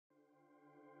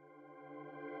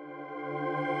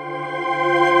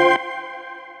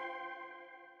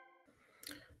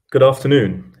Good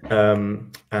afternoon,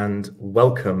 and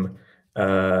welcome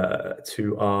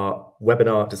to our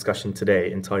webinar discussion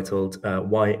today entitled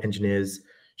Why Engineers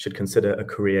Should Consider a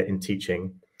Career in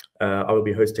Teaching. I will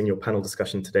be hosting your panel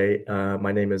discussion today.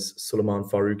 My name is Suleiman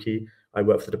Faruqi. I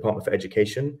work for the Department for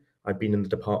Education. I've been in the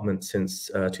department since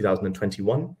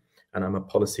 2021, and I'm a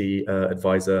policy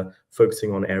advisor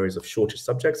focusing on areas of shortage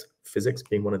subjects, physics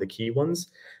being one of the key ones,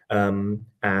 and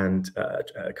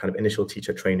kind of initial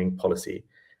teacher training policy.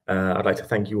 I'd like to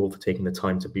thank you all for taking the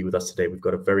time to be with us today. We've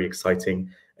got a very exciting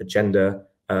agenda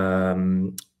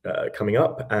coming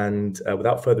up. And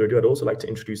without further ado, I'd also like to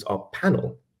introduce our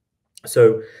panel.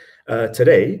 So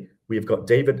today, we've got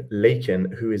David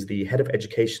Lakin, who is the Head of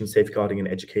Education, Safeguarding and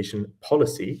Education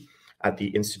Policy at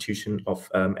the Institution of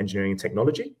Engineering and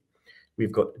Technology.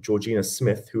 We've got Georgina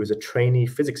Smith, who is a trainee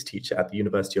physics teacher at the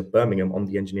University of Birmingham on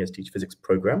the Engineers Teach Physics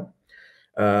program.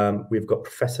 We've got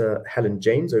Professor Helen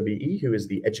James, OBE, who is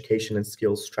the Education and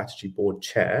Skills Strategy Board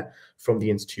Chair from the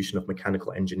Institution of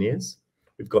Mechanical Engineers.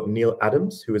 We've got Neil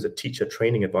Adams, who is a teacher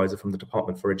training advisor from the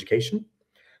Department for Education.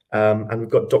 And we've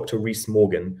got Dr. Rhys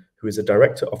Morgan, who is a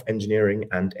Director of Engineering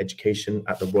and Education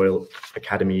at the Royal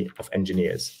Academy of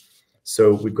Engineers.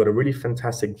 So we've got a really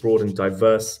fantastic, broad and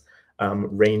diverse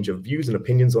range of views and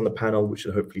opinions on the panel, which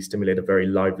should hopefully stimulate a very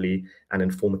lively and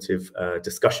informative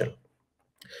discussion.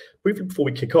 Briefly before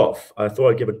we kick off, I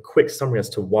thought I'd give a quick summary as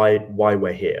to why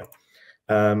we're here.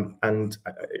 And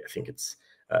I think it's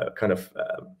kind of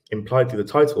implied through the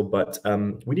title, but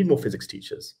we need more physics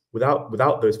teachers.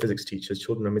 Without those physics teachers,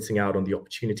 children are missing out on the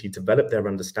opportunity to develop their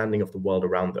understanding of the world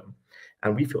around them.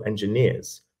 And we feel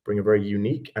engineers bring a very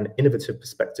unique and innovative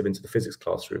perspective into the physics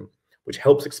classroom, which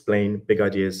helps explain big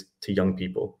ideas to young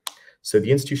people. So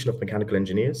the Institution of Mechanical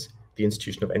Engineers, the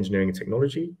Institution of Engineering and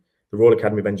Technology, the Royal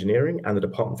Academy of Engineering and the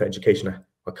Department for Education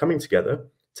are coming together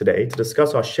today to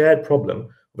discuss our shared problem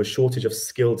of a shortage of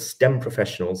skilled STEM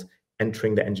professionals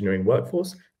entering the engineering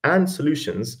workforce and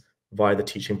solutions via the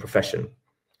teaching profession.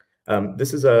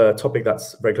 This is a topic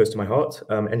that's very close to my heart.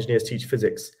 Engineers Teach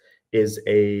Physics is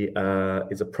a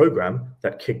program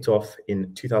that kicked off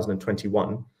in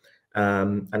 2021.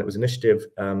 And it was an initiative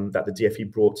that the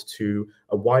DFE brought to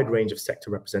a wide range of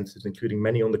sector representatives, including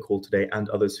many on the call today and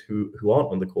others who aren't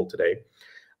on the call today,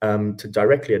 to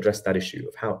directly address that issue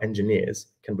of how engineers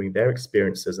can bring their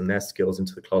experiences and their skills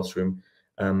into the classroom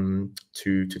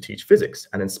to teach physics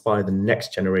and inspire the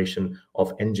next generation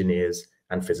of engineers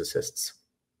and physicists.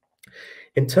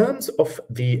 In terms of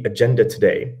the agenda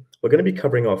today, we're going to be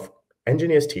covering off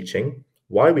engineers teaching,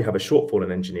 why we have a shortfall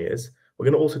in engineers. We're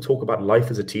going to also talk about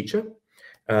life as a teacher,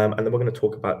 and then we're going to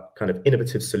talk about kind of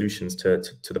innovative solutions to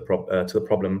the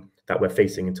problem that we're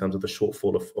facing in terms of the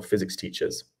shortfall of physics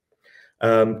teachers.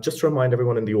 Just to remind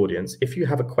everyone in the audience, if you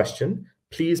have a question,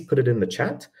 please put it in the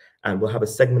chat, and we'll have a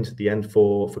segment at the end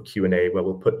for Q&A where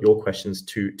we'll put your questions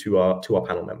to our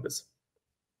panel members.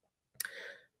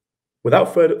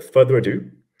 Without further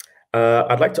ado,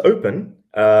 I'd like to open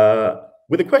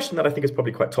with a question that I think is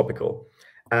probably quite topical.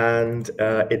 And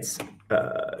it's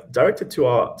directed to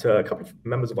a couple of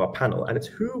members of our panel, and it's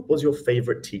who was your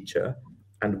favorite teacher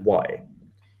and why?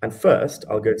 And first,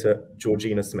 I'll go to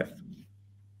Georgina Smith.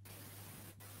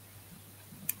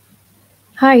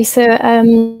 Hi,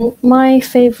 so my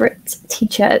favorite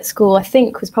teacher at school, I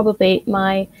think, was probably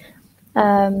my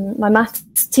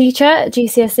maths teacher at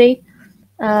GCSE.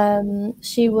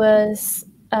 She was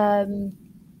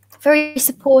very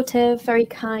supportive, very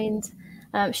kind.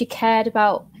 She cared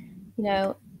about,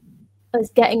 us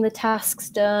getting the tasks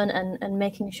done and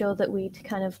making sure that we'd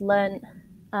kind of learned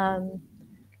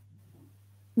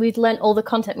all the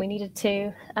content we needed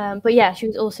to. But yeah, she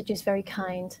was also just very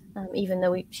kind, even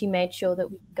though she made sure that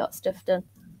we got stuff done.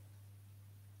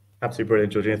 Absolutely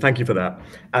brilliant, Georgina. Thank you for that.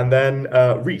 And then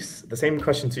Rhys, the same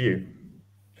question to you.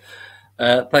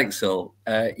 Thanks, Sol.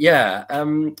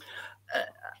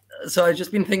 So I've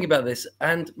just been thinking about this,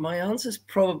 and my answer's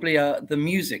probably the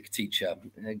music teacher,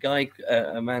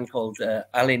 a man called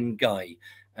Alun Guy.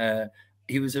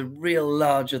 He was a real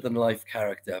larger-than-life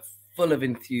character, full of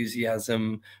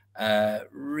enthusiasm,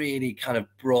 really kind of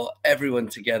brought everyone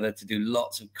together to do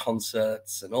lots of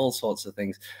concerts and all sorts of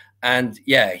things. And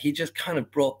yeah, he just kind of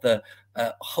brought the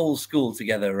whole school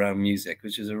together around music,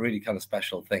 which is a really kind of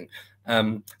special thing.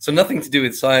 So nothing to do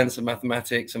with science and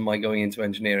mathematics and my going into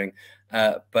engineering,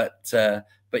 but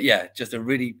yeah, just a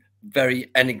really very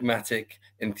enigmatic,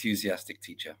 enthusiastic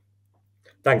teacher.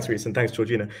 Thanks, Rhys, and thanks,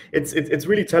 Georgina. It's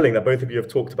really telling that both of you have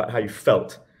talked about how you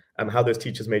felt and how those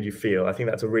teachers made you feel. I think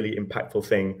that's a really impactful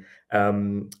thing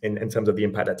in terms of the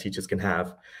impact that teachers can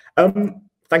have.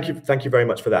 Thank you very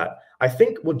much for that. I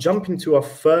think we'll jump into our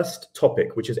first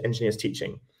topic, which is engineers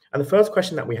teaching. And the first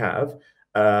question that we have,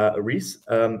 Reese,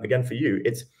 again for you,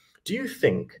 it's, do you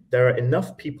think there are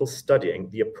enough people studying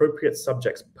the appropriate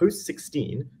subjects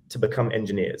post-16 to become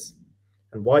engineers?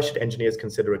 And why should engineers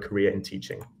consider a career in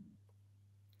teaching?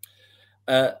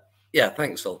 Yeah,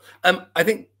 thanks, Sol. I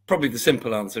think probably the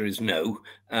simple answer is no.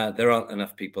 There aren't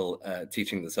enough people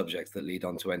teaching the subjects that lead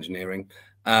on to engineering.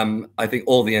 I think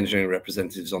all the engineering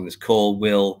representatives on this call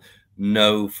will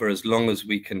know, for as long as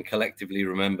we can collectively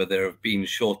remember, there have been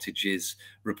shortages,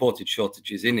 reported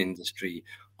shortages in industry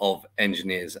of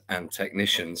engineers and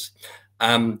technicians.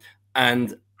 And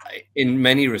in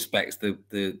many respects,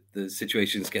 the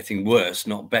situation is getting worse,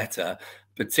 not better,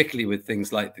 particularly with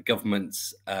things like the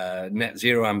government's net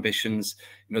zero ambitions.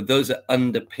 You know, those are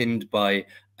underpinned by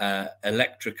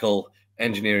electrical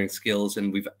engineering skills,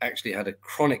 and we've actually had a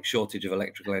chronic shortage of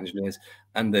electrical engineers,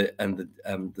 and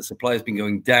the supply has been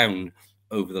going down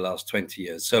over the last 20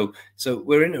 years. So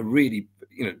we're in a really,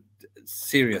 you know,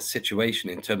 serious situation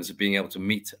in terms of being able to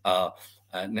meet our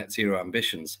net zero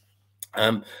ambitions.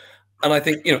 And I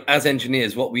think, you know, as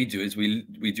engineers, what we do is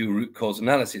we do root cause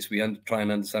analysis. We try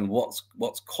and understand what's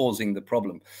causing the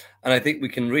problem. And I think we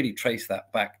can really trace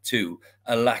that back to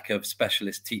a lack of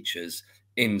specialist teachers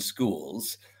in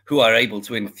schools who are able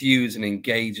to infuse and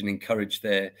engage and encourage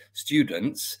their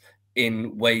students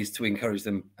in ways to encourage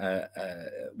them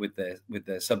with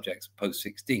their subjects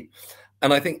post-16.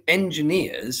 And I think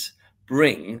engineers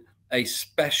bring a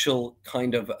special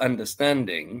kind of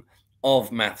understanding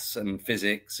of maths and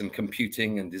physics and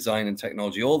computing and design and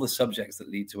technology, all the subjects that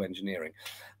lead to engineering,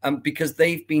 because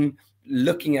they've been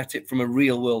looking at it from a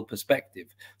real world perspective.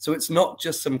 So it's not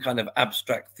just some kind of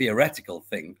abstract theoretical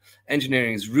thing.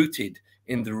 Engineering is rooted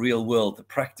in the real world, the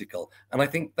practical. And I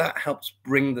think that helps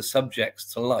bring the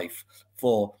subjects to life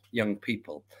for young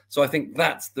people. So I think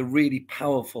that's the really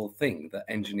powerful thing that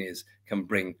engineers can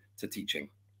bring to teaching.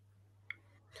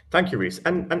 Thank you, Reese.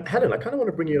 And Helen, I kind of want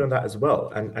to bring you in on that as well,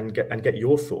 and get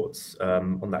your thoughts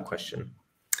on that question.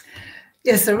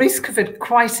 Yeah, so Reese covered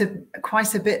quite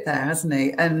a bit there, hasn't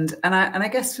he? And I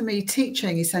guess for me,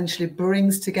 teaching essentially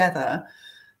brings together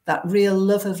that real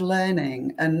love of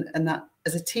learning, and that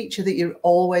as a teacher that you're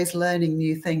always learning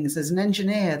new things. As an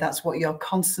engineer, that's what you're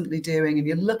constantly doing, and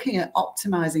you're looking at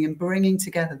optimizing and bringing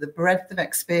together the breadth of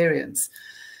experience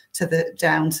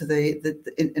down to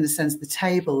in a sense, the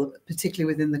table,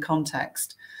 particularly within the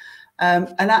context.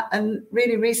 And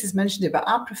really, Reese has mentioned it, but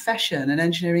our profession and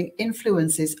engineering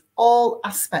influences all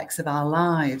aspects of our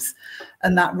lives,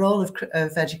 and that role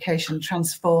of education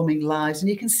transforming lives. And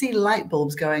you can see light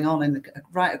bulbs going on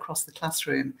right across the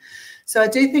classroom. So I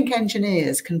do think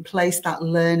engineers can place that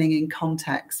learning in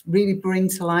context, really bring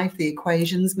to life the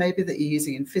equations maybe that you're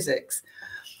using in physics.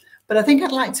 But I think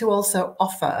I'd like to also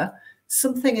offer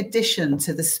something addition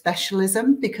to the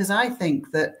specialism, because I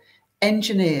think that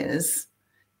engineers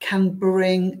can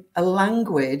bring a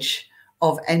language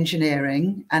of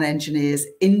engineering and engineers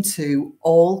into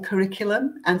all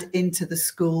curriculum and into the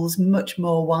schools much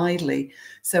more widely.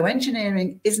 So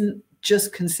engineering isn't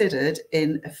just considered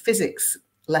in a physics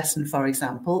lesson, for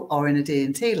example, or in a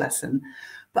D&T lesson,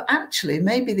 but actually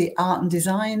maybe the art and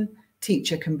design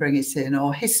teacher can bring it in,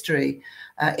 or history,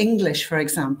 English, for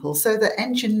example, so that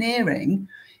engineering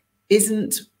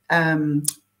isn't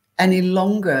any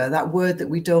longer that word that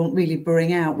we don't really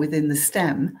bring out within the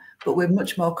STEM, but we're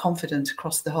much more confident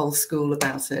across the whole school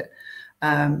about it.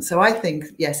 So I think,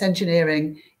 yes,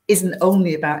 engineering isn't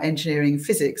only about engineering,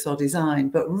 physics or design,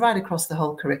 but right across the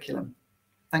whole curriculum.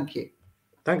 Thank you.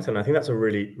 Thanks, and I think that's a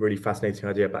really, really fascinating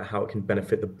idea about how it can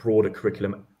benefit the broader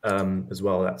curriculum as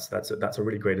well. That's a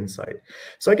really great insight.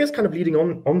 So I guess kind of leading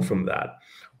on from that,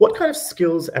 what kind of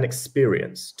skills and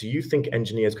experience do you think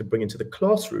engineers could bring into the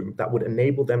classroom that would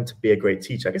enable them to be a great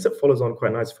teacher? I guess it follows on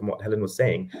quite nicely from what Helen was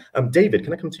saying. David,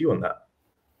 can I come to you on that?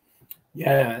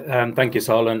 Yeah, thank you,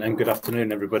 Sol, and good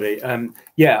afternoon, everybody.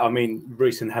 Yeah, I mean,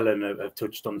 Reese and Helen have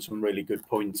touched on some really good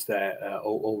points there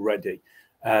already.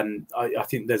 I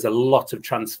think there's a lot of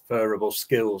transferable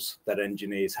skills that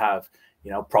engineers have, you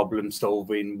know, problem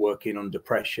solving, working under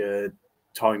pressure,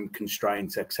 time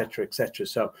constraints, etc., etc.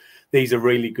 So these are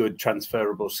really good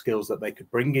transferable skills that they could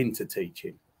bring into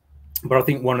teaching. But I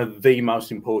think one of the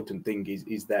most important thing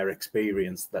is their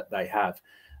experience that they have.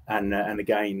 And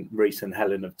again, Reese and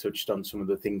Helen have touched on some of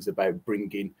the things about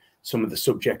bringing some of the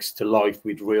subjects to life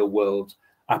with real world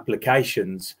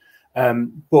applications.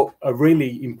 But a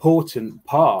really important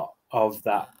part of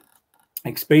that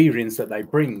experience that they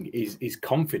bring is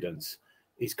confidence.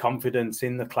 Is confidence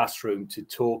in the classroom to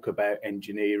talk about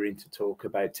engineering, to talk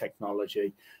about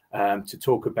technology, to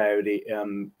talk about it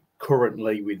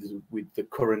currently with the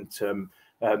current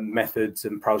methods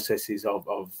and processes of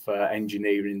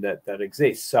engineering that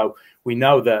exist. So we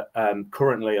know that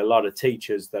currently a lot of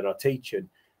teachers that are teaching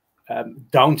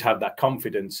don't have that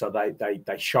confidence, so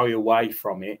they shy away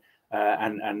from it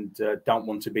and don't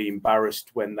want to be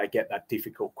embarrassed when they get that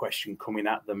difficult question coming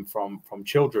at them from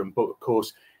children. But of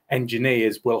course,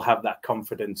 engineers will have that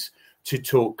confidence to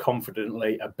talk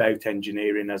confidently about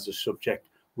engineering as a subject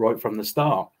right from the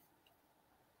start.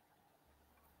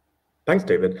 Thanks,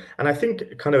 David. And I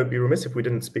think kind of would be remiss if we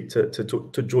didn't speak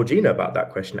to Georgina about that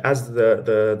question as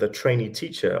the trainee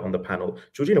teacher on the panel.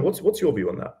 Georgina, what's your view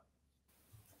on that?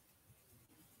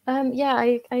 Yeah,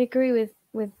 I agree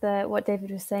with what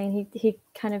David was saying. He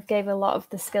kind of gave a lot of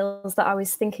the skills that I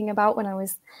was thinking about when I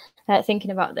was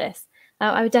thinking about this.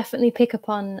 I would definitely pick up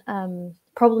on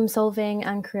problem solving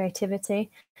and creativity,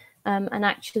 and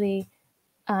actually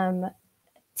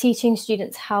teaching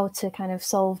students how to kind of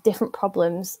solve different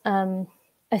problems,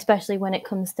 especially when it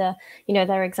comes to,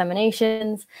 their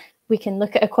examinations. We can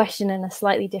look at a question in a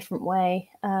slightly different way,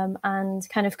 and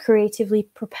kind of creatively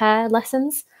prepare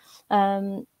lessons,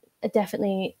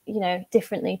 definitely,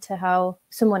 differently to how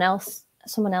someone else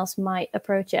might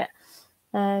approach it.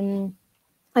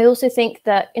 I also think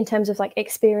that in terms of like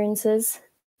experiences,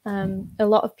 a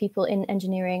lot of people in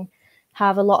engineering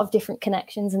have a lot of different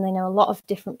connections and they know a lot of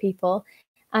different people.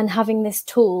 And having this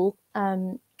tool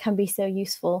can be so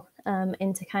useful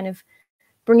into kind of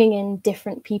bringing in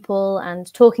different people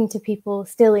and talking to people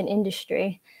still in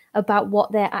industry about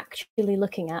what they're actually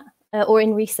looking at, or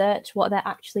in research, what they're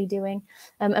actually doing,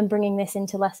 and bringing this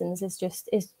into lessons is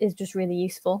just really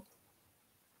useful.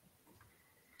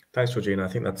 Thanks, Georgina. I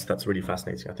think that's really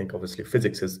fascinating. I think obviously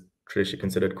physics is traditionally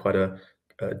considered quite a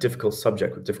difficult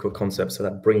subject with difficult concepts, so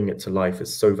that bringing it to life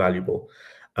is so valuable.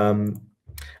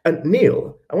 And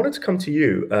Neil, I wanted to come to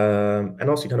you and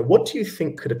ask you kind of what do you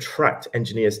think could attract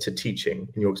engineers to teaching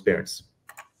in your experience?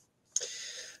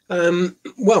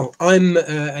 Well, I'm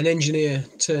an engineer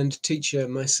turned teacher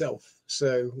myself.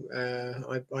 So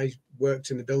I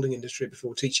worked in the building industry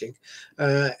before teaching.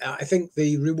 I think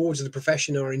the rewards of the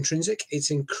profession are intrinsic.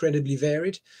 It's incredibly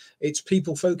varied. It's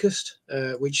people focused,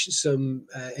 which some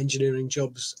engineering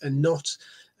jobs are not.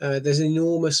 There's an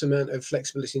enormous amount of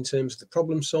flexibility in terms of the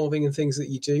problem solving and things that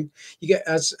you do. You get,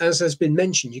 as has been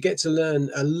mentioned, you get to learn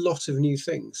a lot of new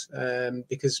things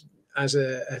because as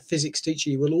a physics teacher,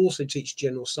 you will also teach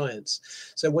general science.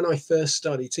 So when I first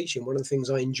started teaching, one of the things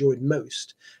I enjoyed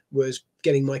most was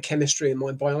getting my chemistry and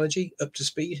my biology up to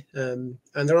speed. And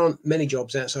there aren't many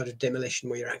jobs outside of demolition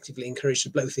where you're actively encouraged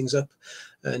to blow things up.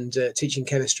 And teaching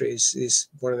chemistry is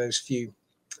one of those few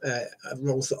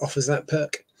roles that offers that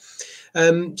perk.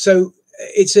 So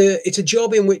it's a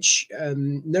job in which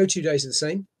no 2 days are the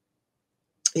same.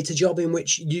 It's a job in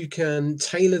which you can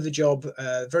tailor the job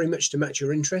very much to match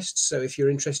your interests. So if you're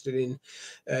interested in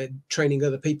training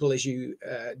other people as you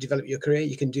develop your career,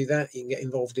 you can do that. You can get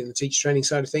involved in the teacher training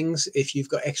side of things. If you've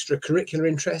got extracurricular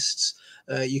interests,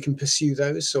 you can pursue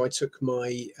those. So I took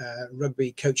my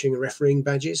rugby coaching and refereeing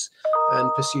badges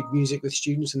and pursued music with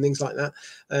students and things like that.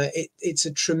 It's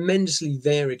a tremendously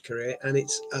varied career and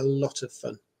it's a lot of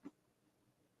fun.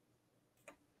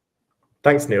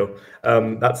 Thanks, Neil.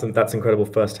 That's incredible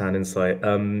first-hand insight.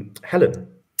 Helen.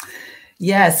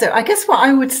 Yeah, so I guess what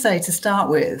I would say to start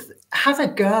with, have a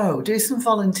go, do some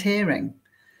volunteering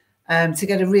to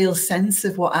get a real sense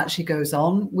of what actually goes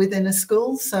on within a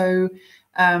school. So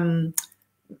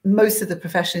most of the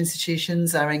professional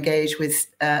institutions are engaged with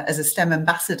as a STEM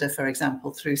ambassador, for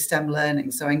example, through STEM learning.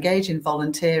 So engage in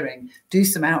volunteering, do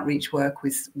some outreach work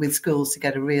with schools to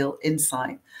get a real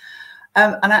insight.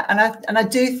 And I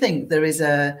do think there is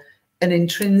an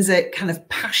intrinsic kind of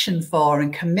passion for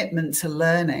and commitment to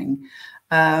learning,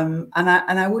 and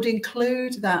I would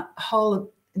include that whole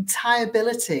entire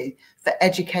ability for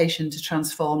education to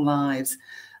transform lives,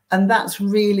 and that's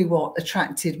really what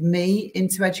attracted me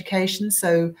into education.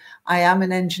 So I am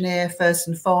an engineer first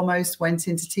and foremost. Went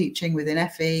into teaching within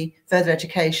FE, further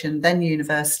education, then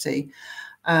university,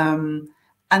 and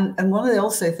one of the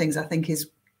also things I think is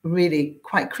really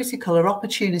quite critical are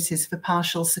opportunities for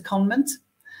partial secondment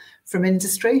from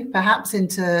industry, perhaps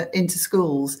into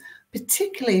schools,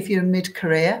 particularly if you're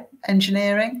mid-career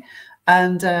engineering.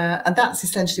 And that's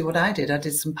essentially what I did. I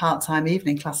did some part-time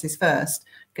evening classes first,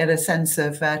 get a sense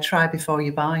of try before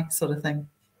you buy sort of thing.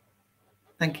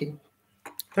 Thank you.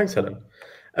 Thanks, Helen.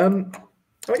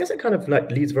 I guess it kind of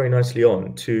like leads very nicely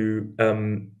on to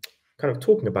kind of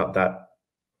talking about that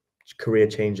career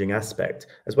changing aspect,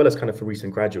 as well as kind of for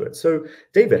recent graduates. So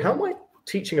David, how might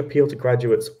teaching appeal to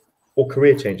graduates or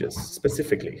career changers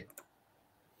specifically?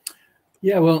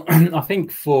 Yeah, well, I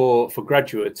think for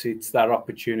graduates, it's that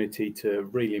opportunity to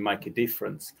really make a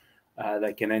difference.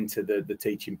 They can enter the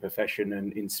teaching profession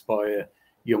and inspire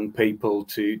young people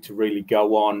to really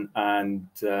go on and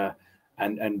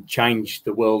change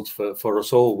the world for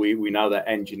us all. We know that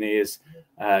engineers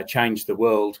change the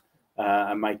world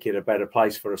and make it a better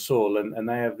place for us all, and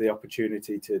they have the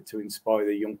opportunity to inspire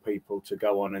the young people to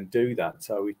go on and do that.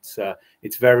 So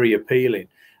it's very appealing.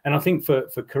 And I think for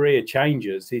career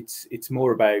changers, it's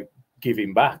more about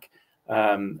giving back.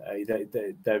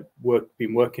 They've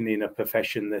been working in a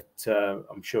profession that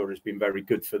I'm sure has been very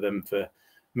good for them for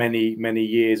many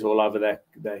years all over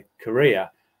their career.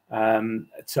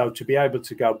 So to be able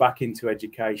to go back into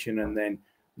education and then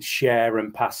share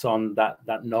and pass on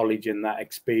that knowledge and that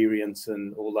experience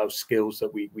and all those skills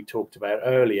that we talked about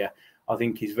earlier, I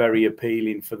think is very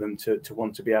appealing for them to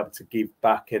want to be able to give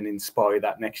back and inspire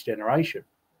that next generation.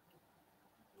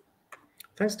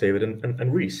 Thanks, David.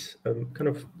 And Reese, kind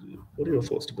of, what are your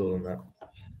thoughts to build on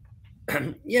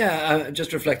that? Yeah,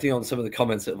 just reflecting on some of the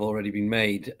comments that have already been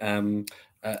made.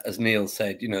 As Neil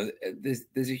said, there's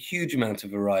a huge amount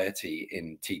of variety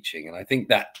in teaching, and I think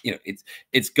that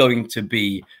it's going to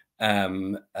be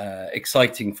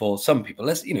exciting for some people.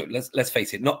 Let's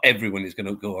face it, not everyone is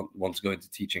going to want to go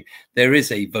into teaching. There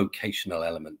is a vocational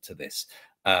element to this,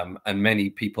 and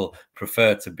many people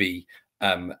prefer to be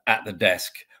at the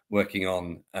desk working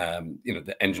on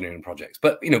the engineering projects,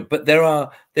 but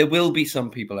there will be some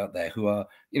people out there who are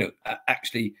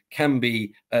actually can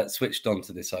be switched on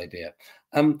to this idea.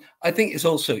 I think it's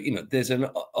also there's an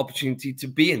opportunity to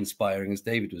be inspiring, as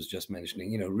David was just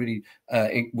mentioning, really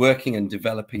working and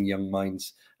developing young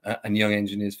minds and young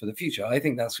engineers for the future. I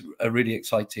think that's a really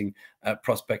exciting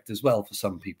prospect as well for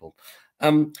some people.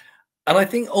 And I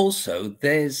think also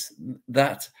there's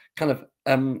that kind of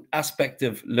aspect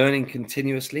of learning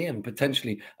continuously and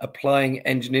potentially applying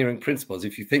engineering principles.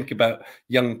 If you think about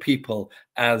young people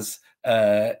as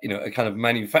a kind of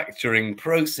manufacturing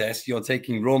process, you're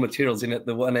taking raw materials in at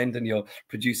the one end and you're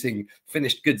producing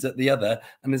finished goods at the other,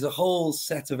 and there's a whole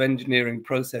set of engineering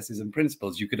processes and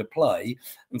principles you could apply,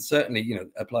 and certainly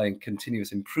applying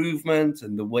continuous improvement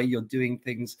and the way you're doing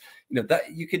things,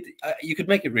 that you could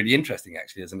make it really interesting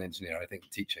actually as an engineer, I think,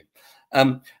 teaching.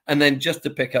 And then just to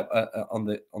pick up on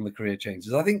the career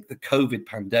changes, I think the COVID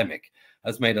pandemic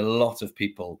has made a lot of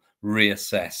people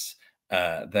reassess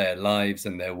their lives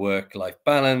and their work-life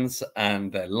balance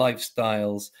and their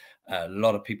lifestyles. A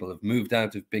lot of people have moved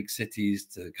out of big cities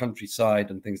to the countryside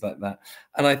and things like that.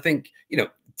 And I think,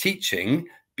 teaching,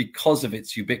 because of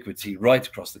its ubiquity right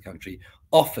across the country,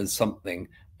 offers something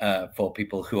for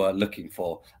people who are looking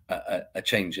for a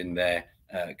change in their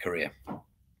career.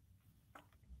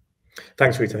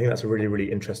 Thanks, Rita. I think that's a really, really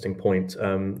interesting point,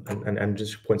 and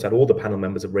just points out all the panel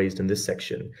members have raised in this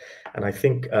section. And I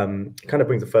think it kind of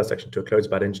brings the first section to a close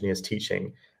about engineers teaching.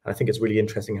 And I think it's really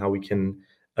interesting how we can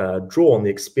draw on the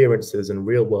experiences and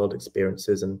real-world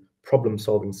experiences and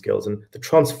problem-solving skills and the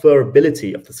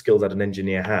transferability of the skills that an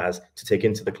engineer has to take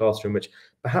into the classroom, which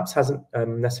perhaps hasn't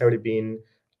necessarily been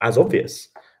as obvious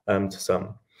to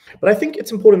some. But I think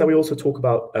it's important that we also talk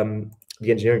about the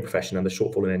engineering profession and the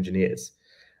shortfall in engineers.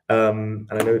 And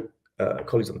I know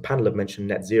colleagues on the panel have mentioned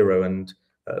net zero, and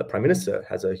the Prime Minister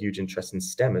has a huge interest in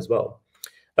STEM as well.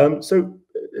 So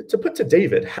to put to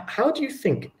David, how do you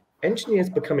think engineers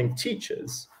becoming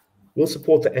teachers will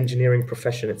support the engineering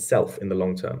profession itself in the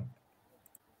long term?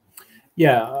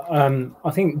 Yeah,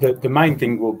 I think that the main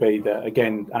thing will be that,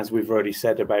 again, as we've already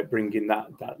said, about bringing that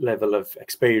level of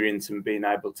experience and being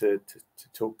able to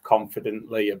talk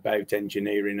confidently about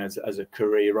engineering as a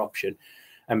career option,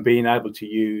 and being able to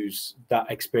use that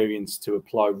experience to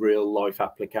apply real life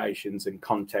applications and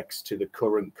context to the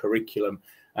current curriculum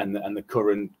and the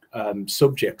current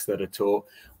subjects that are taught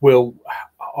will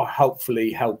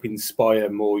hopefully help inspire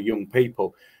more young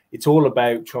people. It's all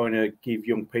about trying to give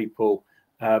young people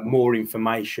more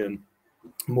information,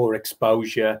 more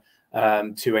exposure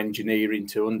to engineering,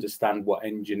 to understand what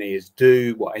engineers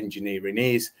do, what engineering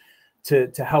is, to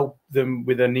help them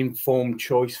with an informed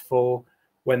choice for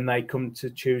when they come to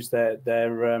choose their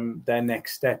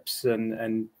next steps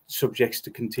and subjects to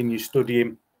continue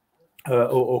studying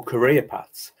or career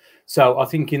paths. So I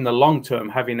think in the long term,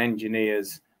 having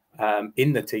engineers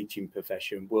in the teaching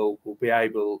profession will be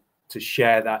able to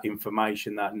share that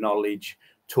information, that knowledge,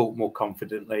 talk more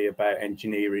confidently about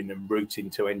engineering and route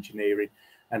into engineering,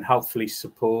 and hopefully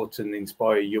support and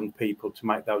inspire young people to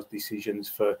make those decisions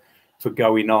for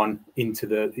going on into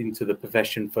the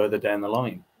profession further down the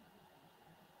line.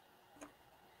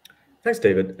 Thanks,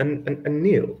 David. And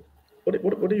Neil, what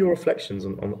are your reflections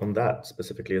on that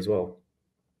specifically as well?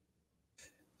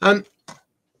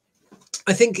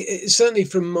 I think certainly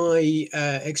from my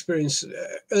experience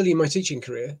early in my teaching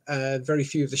career, very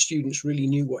few of the students really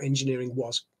knew what engineering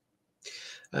was.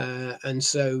 And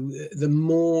so the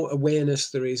more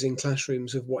awareness there is in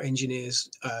classrooms of what engineers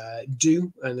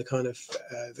do and the kind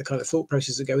of thought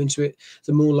process that go into it,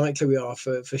 the more likely we are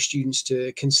for students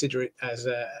to consider it as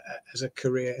a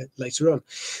career later on.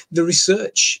 The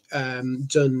research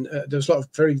done, there was a lot of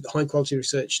very high quality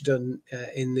research done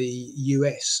in the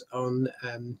US on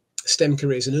STEM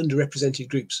careers and underrepresented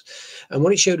groups. And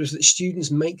what it showed was that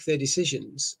students make their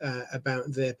decisions about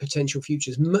their potential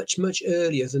futures much, much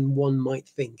earlier than one might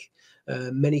think.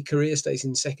 Many career stays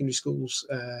in secondary schools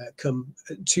come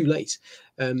too late.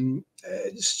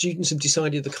 Students have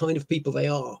decided the kind of people they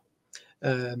are,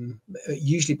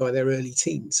 usually by their early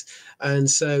teens. And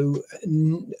so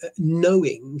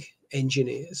knowing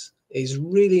engineers is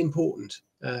really important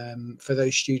for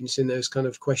those students in those kind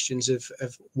of questions of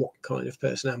what kind of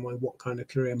person am I, what kind of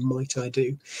career might I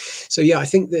do. So yeah, I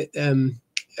think that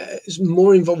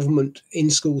more involvement in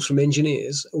schools from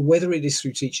engineers, whether it is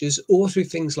through teachers or through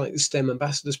things like the STEM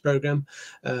Ambassadors Programme,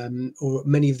 or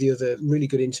many of the other really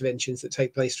good interventions that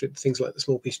take place through things like the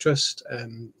Small Piece Trust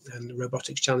and the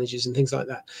robotics challenges and things like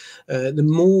that. The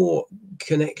more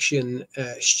connection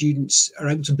students are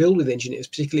able to build with engineers,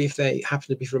 particularly if they happen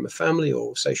to be from a family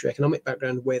or socioeconomic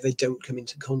background where they don't come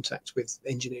into contact with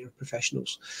engineering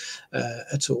professionals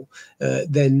at all,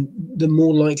 then the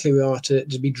more likely we are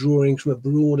to be drawing from a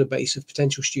broader base of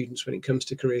potential students when it comes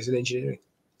to careers in engineering.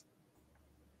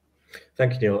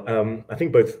 Thank you, Neil. I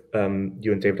think both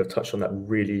you and David have touched on that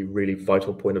really, really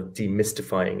vital point of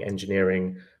demystifying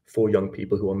engineering for young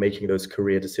people who are making those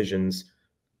career decisions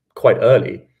quite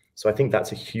early. So I think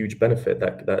that's a huge benefit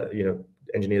that you know,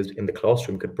 engineers in the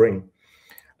classroom could bring.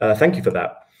 Thank you for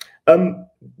that.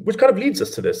 Which kind of leads us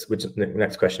to this, which is the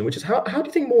next question, which is how do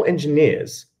you think more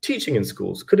engineers teaching in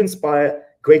schools could inspire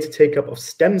greater take-up of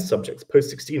STEM subjects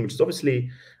post-16, which is obviously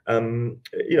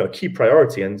you know, a key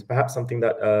priority and perhaps something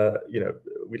that you know,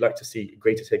 we'd like to see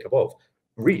greater take-up of.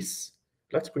 Reese,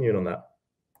 I'd like to bring you in on that.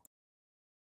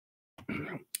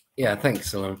 Yeah,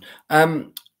 thanks, Alon.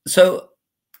 So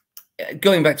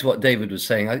going back to what David was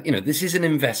saying, you know, this is an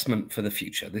investment for the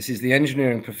future. This is the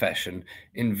engineering profession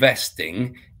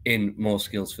investing in more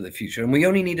skills for the future. And we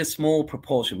only need a small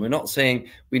proportion. We're not saying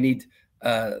we need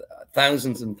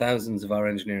thousands and thousands of our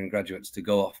engineering graduates to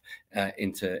go off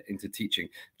into teaching.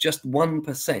 Just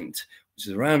 1%, which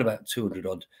is around about 200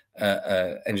 odd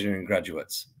engineering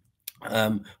graduates.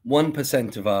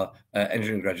 1% of our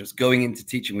engineering graduates going into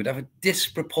teaching would have a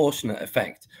disproportionate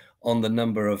effect on the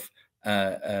number of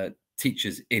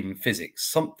teachers in physics,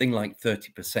 something like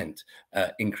 30%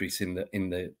 increase in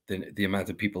the amount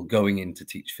of people going in to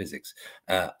teach physics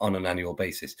on an annual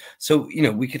basis. So, you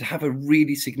know, we could have a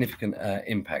really significant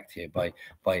impact here by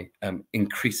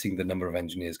increasing the number of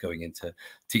engineers going into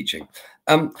teaching.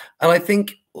 And I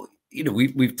think, you know,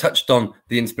 we've touched on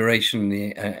the inspiration,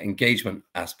 the engagement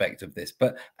aspect of this,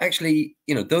 but actually,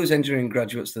 you know, those engineering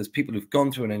graduates, those people who've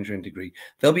gone through an engineering degree,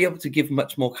 they'll be able to give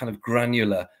much more kind of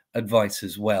granular advice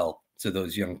as well to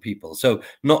those young people. So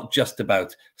not just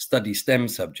about study STEM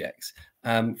subjects.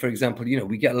 For example, you know,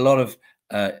 we get a lot of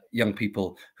young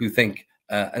people who think,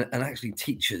 and actually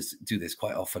teachers do this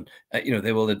quite often, you know,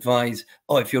 they will advise,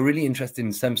 oh, if you're really interested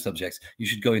in STEM subjects, you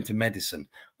should go into medicine.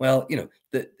 Well, you know,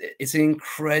 it's an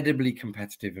incredibly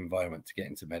competitive environment to get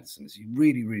into medicine. It's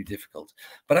really, really difficult.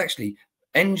 But actually,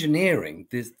 engineering,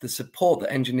 the support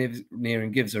that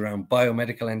engineering gives around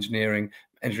biomedical engineering,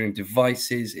 engineering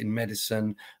devices in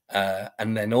medicine,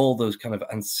 and then all those kind of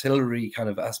ancillary kind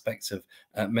of aspects of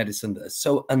medicine that are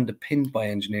so underpinned by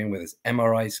engineering, whether it's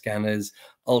MRI scanners,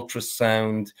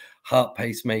 ultrasound, heart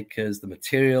pacemakers, the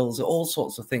materials, all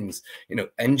sorts of things. You know,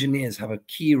 engineers have a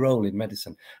key role in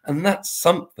medicine. And that's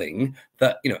something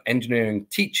that, you know, engineering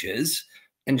teachers,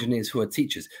 engineers who are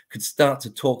teachers, could start to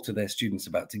talk to their students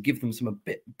about, to give them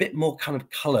a bit more kind of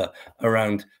color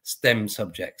around STEM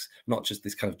subjects, not just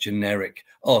this kind of generic,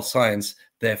 oh, science,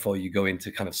 therefore you go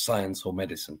into kind of science or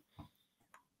medicine.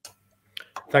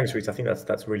 Thanks, Reese. I think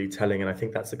that's really telling, and I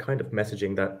think that's the kind of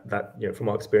messaging that you know, from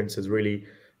our experiences, really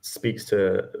speaks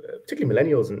to particularly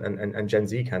millennials and Gen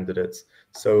Z candidates.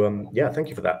 So yeah, thank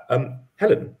you for that.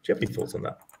 Helen, do you have any thoughts on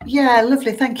that? Yeah,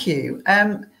 lovely, thank you.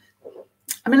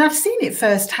 I mean, I've seen it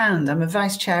firsthand. I'm a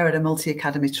vice chair at a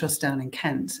multi-academy trust down in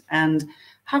Kent, and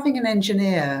having an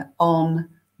engineer on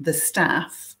the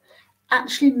staff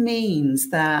actually means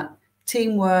that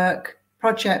teamwork,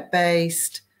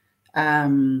 project-based,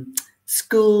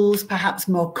 schools perhaps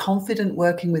more confident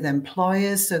working with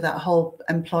employers, so that whole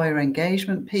employer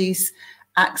engagement piece,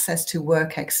 access to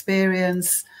work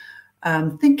experience,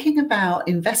 thinking about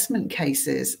investment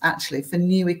cases actually for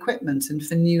new equipment and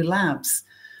for new labs,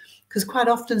 because quite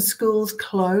often schools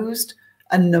closed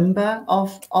a number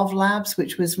of labs,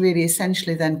 which was really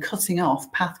essentially then cutting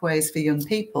off pathways for young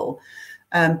people,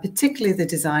 particularly the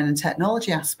design and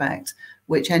technology aspect,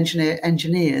 which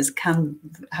engineers can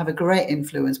have a great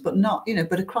influence, but not,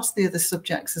 but across the other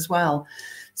subjects as well.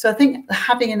 So I think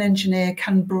having an engineer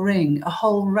can bring a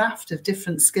whole raft of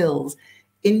different skills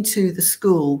into the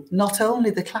school, not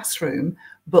only the classroom,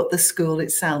 but the school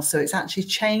itself. So it's actually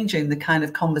changing the kind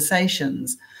of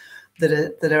conversations that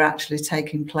are actually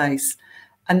taking place.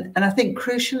 And I think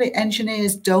crucially,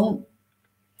 engineers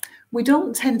we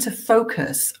don't tend to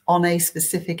focus on a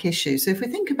specific issue. So if we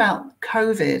think about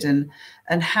COVID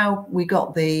and how we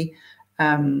got the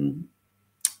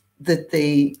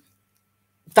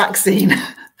vaccine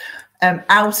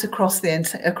out across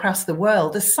the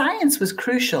world, the science was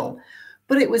crucial,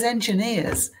 but it was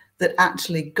engineers that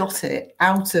actually got it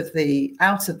out of the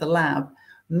lab,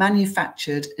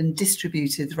 manufactured and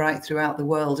distributed right throughout the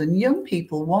world. And young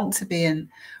people want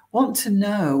to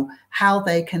know how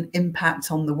they can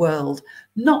impact on the world,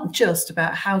 not just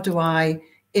about how do I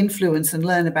influence and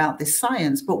learn about this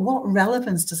science, but what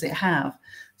relevance does it have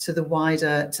to the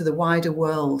wider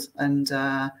world and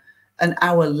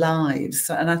our lives.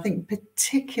 And I think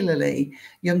particularly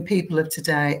young people of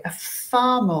today are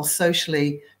far more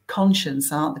socially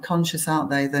conscious, aren't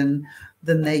they, than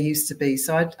they used to be.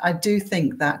 So I do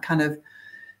think that kind of,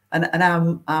 and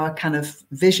our kind of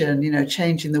vision,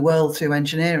 changing the world through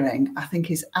engineering, I think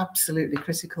is absolutely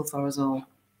critical for us all.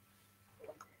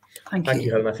 Thank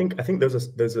you, Helen. I think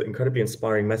those are incredibly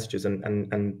inspiring messages,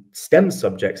 and STEM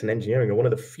subjects and engineering are one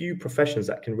of the few professions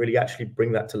that can really actually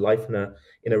bring that to life in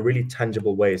a really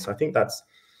tangible way. So I think that's,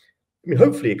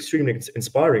 hopefully extremely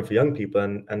inspiring for young people,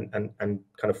 and kind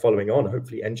of following on,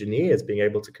 hopefully engineers being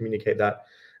able to communicate that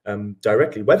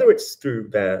directly, whether it's through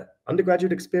their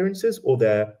undergraduate experiences or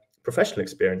their professional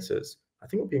experiences. I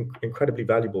think it would be incredibly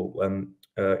valuable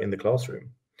in the classroom.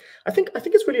 I think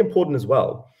it's really important as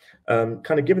well,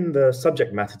 kind of given the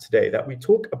subject matter today, that we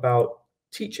talk about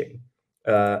teaching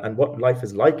and what life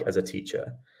is like as a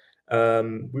teacher.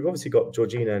 We've obviously got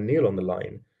Georgina and Neil on the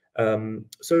line.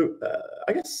 So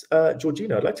I guess,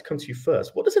 Georgina, I'd like to come to you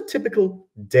first. What does a typical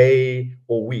day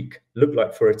or week look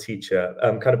like for a teacher,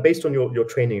 kind of based on your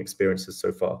training experiences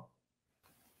so far?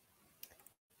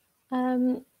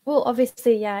 Well,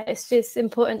 obviously, yeah, it's just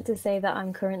important to say that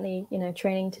I'm currently,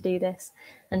 training to do this.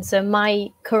 And so my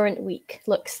current week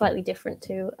looks slightly different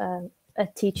to a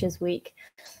teacher's week,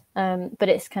 but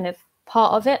it's kind of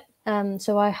part of it.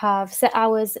 So I have set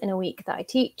hours in a week that I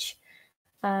teach.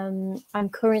 I'm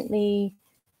currently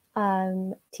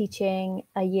teaching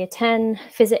a year 10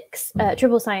 physics,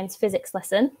 triple science physics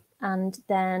lesson, and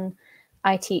then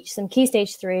I teach some key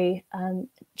stage 3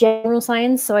 general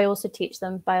science. So I also teach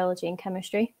them biology and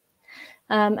chemistry.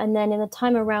 And then in the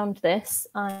time around this,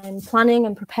 I'm planning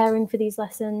and preparing for these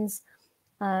lessons,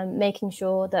 making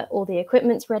sure that all the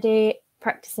equipment's ready,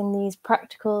 practicing these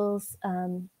practicals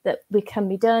that can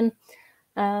be done.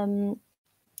 And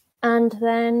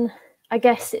then I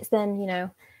guess it's then,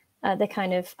 the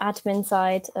kind of admin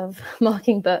side of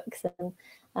marking books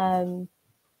and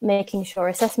making sure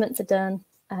assessments are done,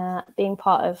 being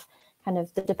part of kind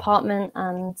of the department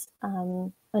and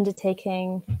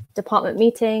undertaking department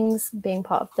meetings, being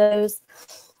part of those.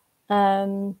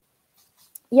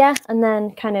 Yeah, and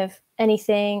then kind of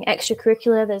anything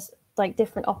extracurricular, there's like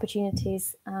different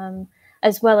opportunities,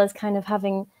 as well as kind of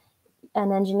having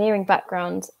an engineering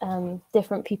background.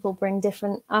 Different people bring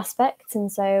different aspects. And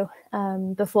so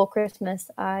before Christmas,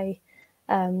 I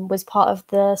was part of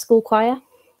the school choir,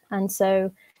 and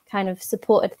so kind of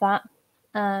supported that,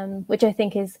 which I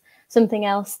think is something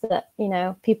else that,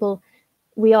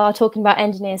 we are talking about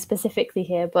engineers specifically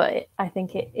here, but I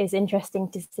think it is interesting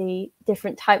to see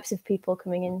different types of people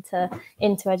coming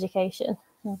into education.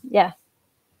 Yeah.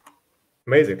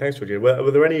 Amazing. Thanks, Georgina.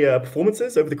 Were there any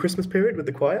performances over the Christmas period with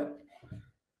the choir?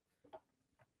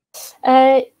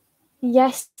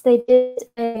 Yes, they did.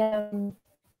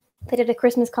 They did a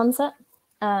Christmas concert,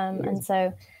 and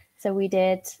so we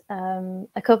did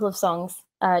a couple of songs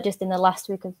just in the last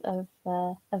week of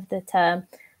the term.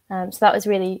 So that was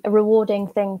really a rewarding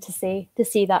thing to see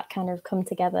that kind of come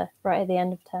together right at the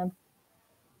end of term.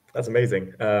 That's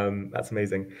amazing. That's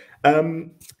amazing.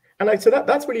 And so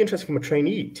that's really interesting from a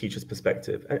trainee teacher's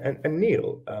perspective. And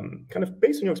Neil, kind of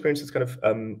based on your experiences, kind of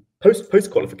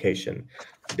post qualification,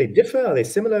 do they differ? Are they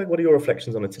similar? What are your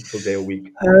reflections on a typical day or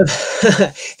week?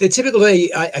 The typical day,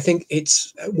 I think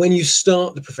it's when you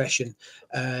start the profession,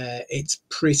 it's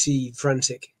pretty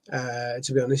frantic.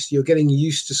 to be honest. You're getting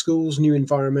used to schools, new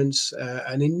environments,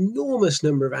 an enormous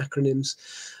number of acronyms.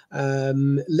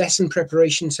 Lesson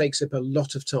preparation takes up a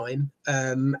lot of time.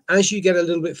 As you get a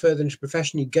little bit further into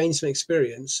profession, you gain some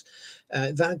experience.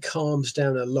 That calms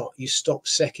down a lot. You stop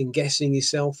second guessing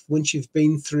yourself. Once you've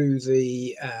been through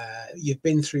the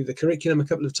curriculum a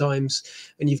couple of times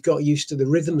and you've got used to the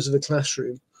rhythms of the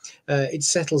classroom, it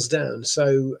settles down.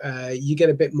 So you get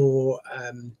a bit more.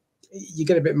 You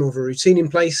get a bit more of a routine in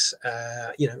place.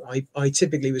 I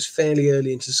typically was fairly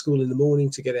early into school in the morning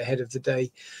to get ahead of the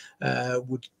day.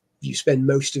 You spend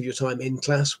most of your time in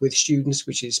class with students,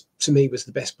 which is, to me, was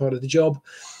the best part of the job.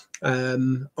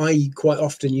 I quite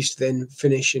often used to then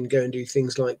finish and go and do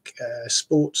things like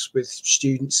sports with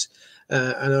students,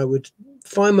 and I would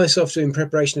find myself doing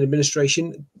preparation and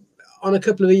administration on a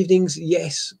couple of evenings,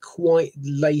 yes, quite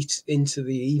late into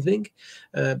the evening,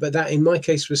 but that in my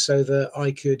case was so that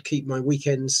I could keep my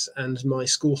weekends and my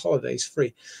school holidays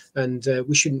free. And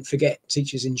we shouldn't forget,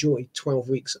 teachers enjoy 12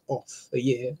 weeks off a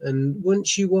year. And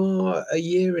once you are a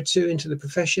year or two into the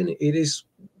profession, it is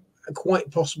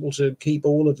quite possible to keep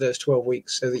all of those 12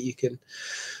 weeks so that you can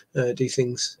do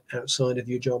things outside of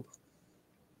your job.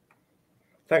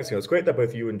 Thanks, Neil. It's great that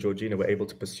both you and Georgina were able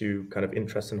to pursue kind of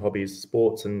interests and hobbies,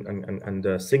 sports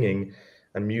and singing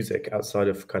and music outside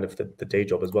of kind of the day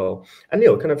job as well. And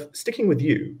Neil, kind of sticking with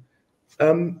you,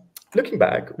 looking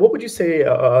back, what would you say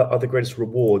are the greatest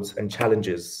rewards and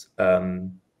challenges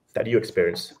that you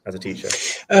experienced as a teacher?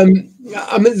 I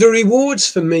mean, the rewards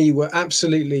for me were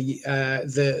absolutely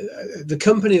the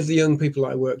company of the young people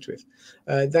I worked with.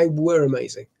 They were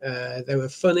amazing. They were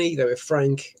funny. They were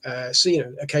frank. So,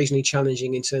 occasionally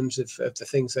challenging in terms of the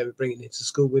things they were bringing into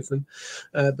school with them.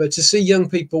 But to see young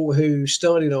people who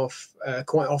started off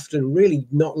quite often really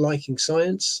not liking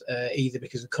science, either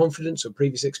because of confidence or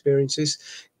previous experiences,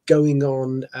 going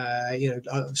on,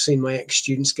 I've seen my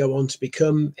ex-students go on to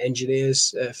become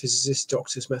engineers, physicists,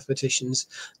 doctors, mathematicians.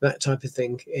 That type of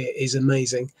thing is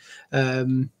amazing.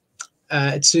 To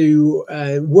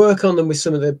work on them with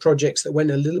some of the projects that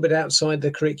went a little bit outside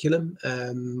the curriculum.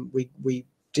 We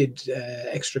did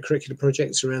extracurricular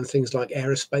projects around things like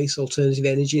aerospace, alternative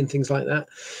energy and things like that,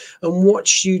 and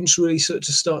watch students really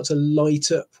start to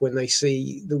light up when they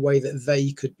see the way that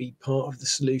they could be part of the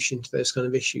solution to those kind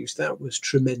of issues. That was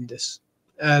tremendous.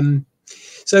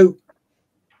 So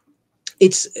it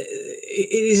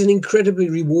is an incredibly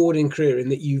rewarding career in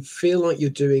that you feel like you're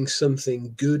doing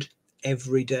something good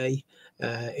every day.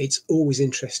 It's always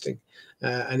interesting,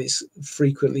 and it's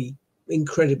frequently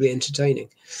incredibly entertaining.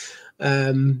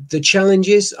 The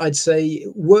challenges, I'd say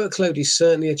workload is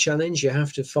certainly a challenge. You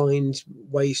have to find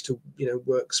ways to,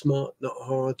 work smart, not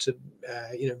hard, to,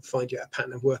 find a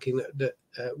pattern of working that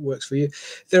works for you.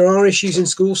 There are issues in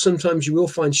schools. Sometimes you will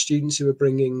find students who are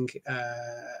bringing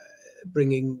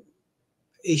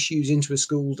issues into a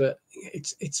school that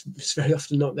it's very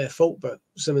often not their fault, but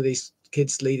some of these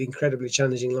kids lead incredibly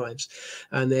challenging lives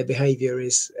and their behavior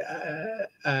is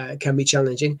can be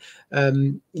challenging.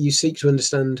 You seek to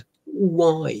understand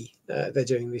why they're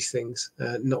doing these things,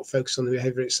 not focus on the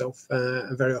behavior itself,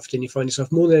 and very often you find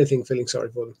yourself more than anything feeling sorry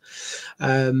for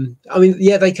them. I mean,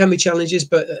 yeah, they can be challenges,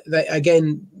 but they,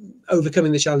 again,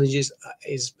 overcoming the challenges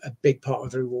is a big part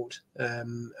of the reward.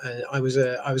 And I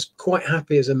was quite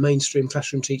happy as a mainstream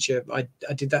classroom teacher. I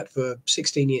did that for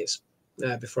 16 years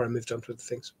before I moved on to other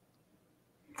things.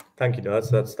 Thank you. No,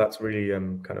 that's really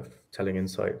kind of telling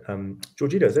insight.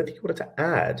 Georgina, is there anything you wanted to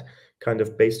add, kind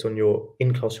of based on your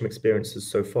in-classroom experiences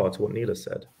so far, to what Neil has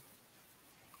said?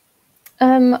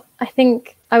 I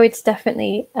think I would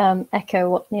definitely echo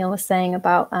what Neil was saying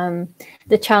about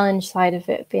the challenge side of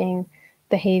it being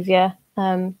behaviour.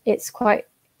 It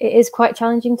is quite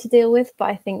challenging to deal with, but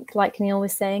I think, like Neil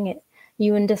was saying,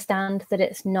 you understand that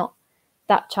it's not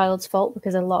that child's fault,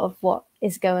 because a lot of what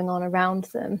is going on around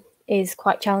them is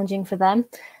quite challenging for them.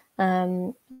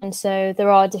 And so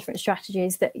there are different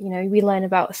strategies that, we learn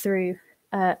about through,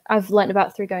 I've learned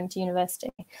about through going to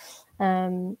university.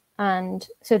 And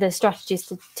so there's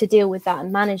strategies to deal with that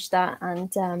and manage that,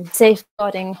 and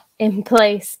safeguarding in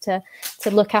place to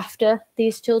look after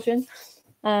these children.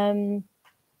 And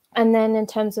then in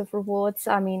terms of rewards,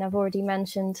 I mean, I've already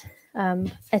mentioned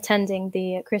attending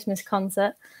the Christmas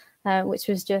concert, which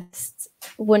was just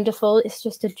wonderful. It's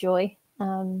just a joy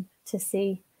to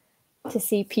see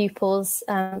pupils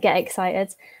get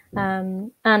excited.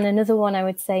 And another one I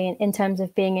would say in terms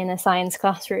of being in a science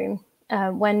classroom,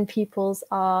 when pupils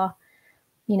are,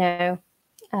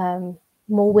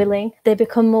 more willing, they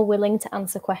become more willing to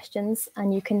answer questions,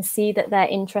 and you can see that they're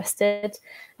interested.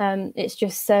 It's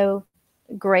just so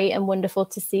great and wonderful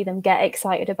to see them get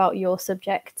excited about your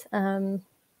subject.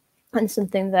 and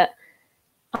something that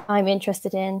I'm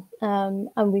interested in. And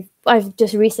I've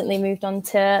just recently moved on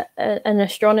to an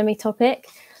astronomy topic,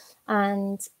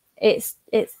 and it's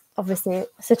obviously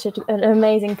such an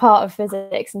amazing part of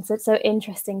physics, and so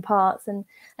interesting parts, and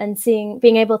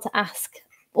being able to ask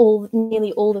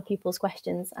nearly all the people's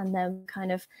questions, and then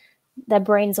kind of their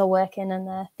brains are working and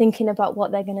they're thinking about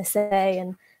what they're going to say,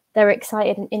 and they're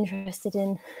excited and interested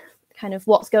in kind of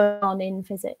what's going on in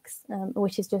physics,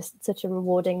 which is just such a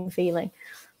rewarding feeling.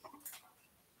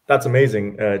 That's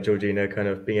amazing, Georgina, kind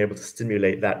of being able to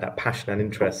stimulate that passion and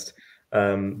interest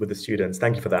with the students.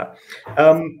 Thank you for that.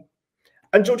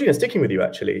 And Georgina, sticking with you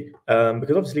actually,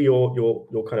 because obviously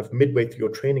you're kind of midway through your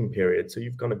training period, so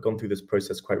you've kind of gone through this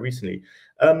process quite recently.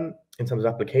 In terms of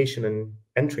application and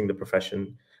entering the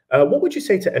profession, what would you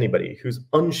say to anybody who's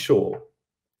unsure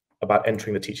about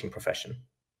entering the teaching profession?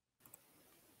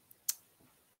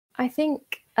 I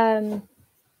think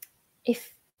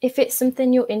if it's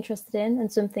something you're interested in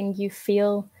and something you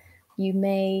feel you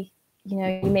may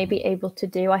be able to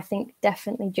do, I think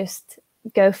definitely just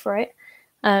go for it.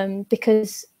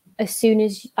 Because as soon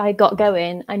as I got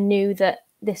going, I knew that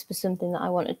this was something that I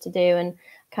wanted to do, and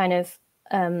kind of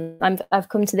I've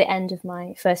come to the end of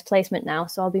my first placement now,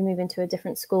 so I'll be moving to a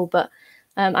different school, but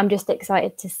I'm just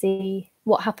excited to see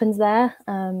what happens there.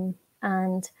 And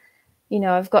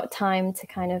I've got time to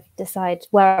kind of decide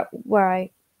where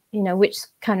I, which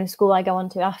kind of school I go on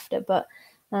to after. But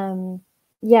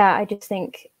yeah, I just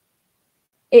think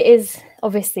it is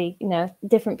obviously,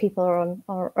 different people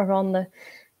are on the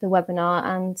webinar,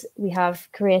 and we have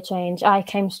career change. I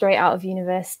came straight out of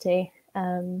university.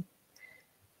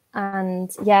 And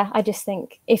yeah, I just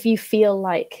think if you feel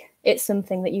like it's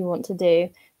something that you want to do,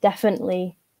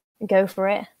 definitely go for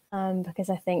it. Because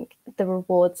I think the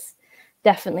rewards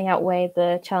definitely outweigh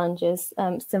the challenges,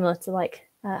 similar to like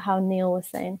how Neil was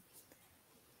saying.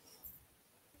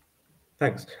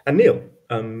 Thanks. And Neil,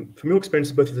 from your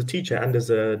experience both as a teacher and as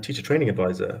a teacher training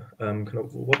advisor, kind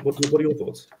of what are your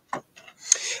thoughts?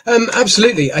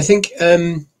 Absolutely. I think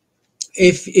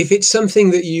if it's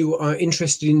something that you are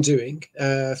interested in doing,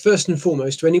 first and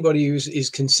foremost, to anybody who is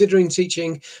considering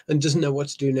teaching and doesn't know what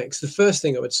to do next, the first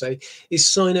thing I would say is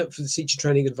sign up for the Teacher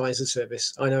Training Advisor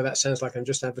Service. I know that sounds like I'm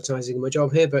just advertising my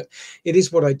job here, but it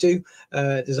is what I do.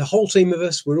 There's a whole team of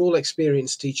us. We're all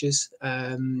experienced teachers,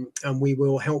 and we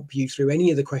will help you through any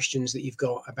of the questions that you've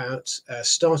got about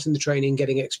starting the training,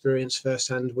 getting experience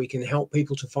firsthand. We can help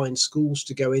people to find schools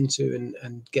to go into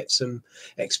and get some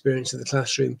experience in the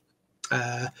classroom.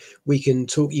 We can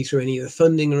talk you through any of the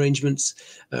funding arrangements.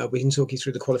 We can talk you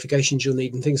through the qualifications you'll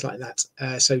need and things like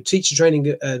that. So teacher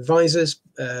training advisors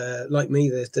like me,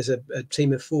 there's a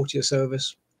team of 40 or so of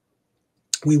us.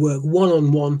 We work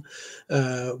one-on-one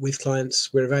with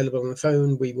clients. We're available on the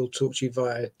phone. We will talk to you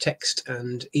via text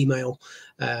and email,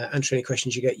 answer any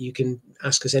questions you get. You can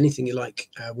ask us anything you like.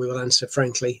 We will answer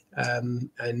frankly.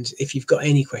 And if you've got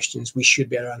any questions, we should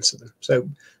be able to answer them. So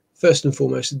first and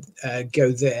foremost,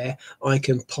 go there. I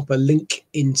can pop a link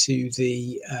into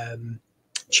the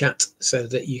chat so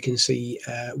that you can see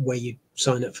where you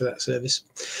sign up for that service.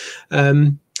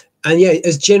 And yeah,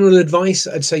 as general advice,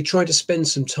 I'd say try to spend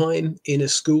some time in a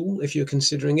school if you're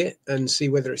considering it and see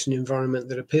whether it's an environment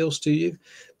that appeals to you.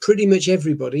 Pretty much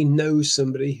everybody knows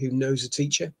somebody who knows a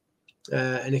teacher.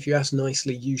 And if you ask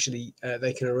nicely, usually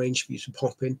they can arrange for you to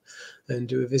pop in and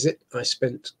do a visit. I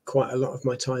spent quite a lot of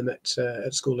my time at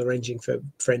school arranging for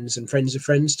friends and friends of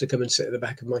friends to come and sit at the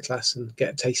back of my class and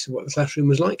get a taste of what the classroom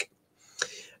was like.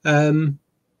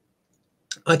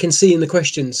 I can see in the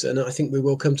questions, and I think we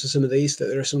will come to some of these, that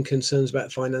there are some concerns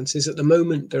about finances. At the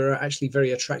moment, there are actually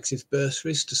very attractive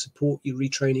bursaries to support your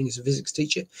retraining as a physics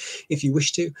teacher, if you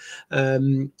wish to.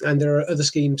 And there are other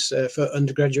schemes for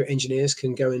undergraduate engineers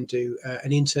can go and do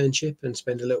an internship and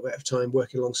spend a little bit of time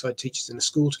working alongside teachers in a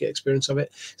school to get experience of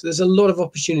it. So there's a lot of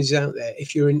opportunities out there.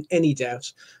 If you're in any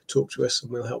doubt, talk to us and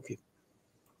we'll help you.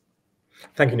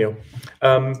 Thank you, Neil.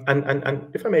 And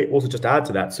if I may also just add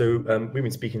to that, so we've been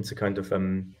speaking to kind of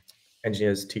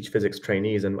engineers teach physics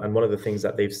trainees, and one of the things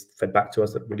that they've fed back to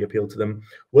us that really appealed to them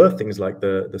were things like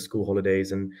the school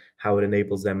holidays and how it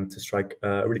enables them to strike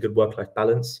a really good work-life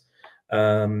balance,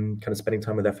 kind of spending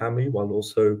time with their family while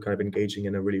also kind of engaging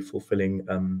in a really fulfilling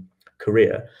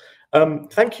career.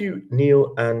 Thank you,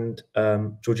 Neil and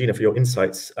Georgina, for your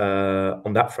insights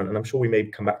on that front, and I'm sure we may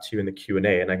come back to you in the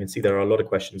Q&A, and I can see there are a lot of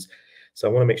questions. So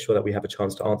I want to make sure that we have a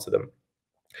chance to answer them.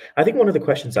 I think one of the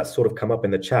questions that's sort of come up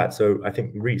in the chat, so I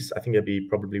think Reese, I think it'd be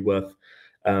probably worth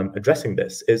addressing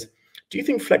this, is do you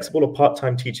think flexible or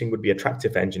part-time teaching would be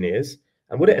attractive for engineers?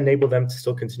 And would it enable them to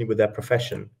still continue with their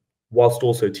profession whilst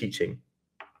also teaching?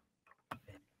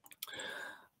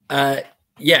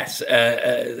 Yes,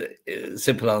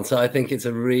 simple answer. I think it's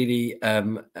a really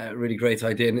great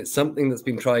idea, and it's something that's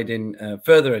been tried in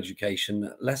further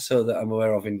education, less so that I'm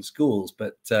aware of in schools,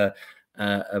 but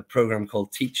a program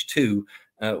called Teach2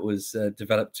 was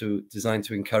designed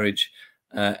to encourage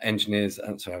engineers.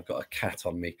 I'm sorry, I've got a cat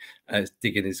on me. It's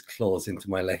digging his claws into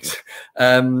my legs.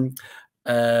 To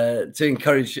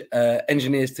encourage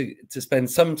engineers to spend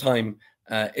some time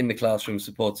in the classroom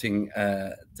supporting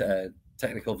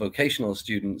technical vocational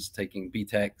students taking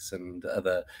BTECs and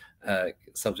other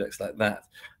subjects like that.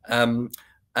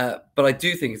 But I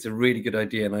do think it's a really good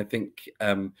idea, and I think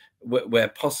where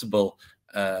possible,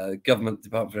 government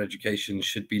Department for Education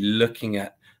should be looking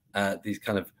at these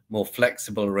kind of more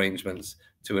flexible arrangements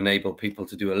to enable people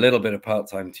to do a little bit of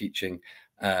part-time teaching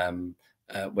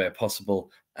where possible,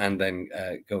 and then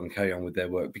go and carry on with their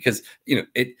work. Because, you know,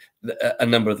 a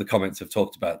number of the comments have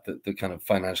talked about the kind of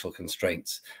financial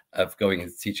constraints of going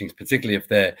into teaching, particularly if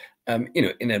they're, you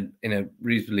know, in a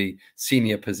reasonably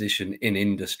senior position in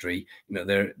industry. You know,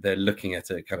 they're looking at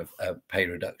a kind of pay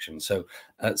reduction. So,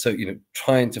 you know,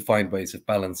 trying to find ways of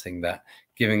balancing that,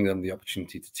 giving them the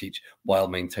opportunity to teach while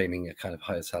maintaining a kind of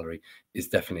higher salary is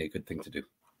definitely a good thing to do.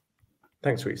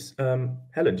 Thanks, Rhys. Helen,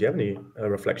 do you have any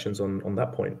reflections on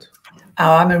that point?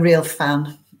 Oh, I'm a real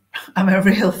fan. I'm a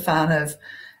real fan of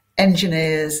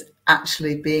engineers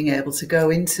actually being able to go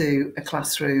into a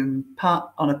classroom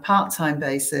on a part-time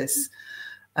basis.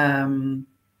 And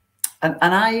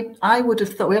I would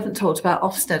have thought, we haven't talked about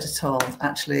Ofsted at all,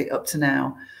 actually, up to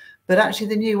now. But actually,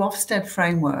 the new Ofsted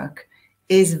framework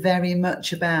is very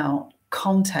much about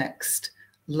context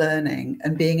learning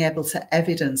and being able to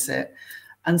evidence it.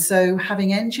 And so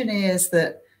having engineers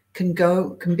that can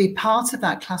be part of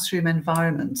that classroom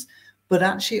environment, but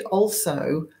actually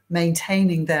also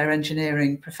maintaining their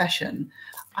engineering profession,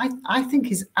 I think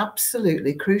is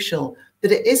absolutely crucial.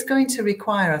 But it is going to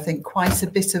require, I think, quite a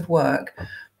bit of work,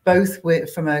 both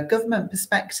from a government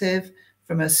perspective,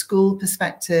 from a school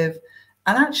perspective.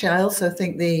 And actually, I also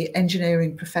think the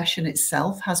engineering profession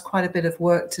itself has quite a bit of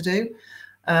work to do.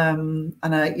 And I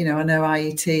know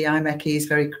IET, IMechE is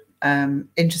very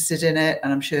interested in it,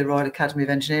 and I'm sure Royal Academy of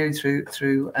Engineering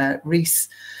through Rhys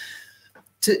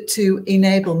to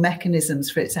enable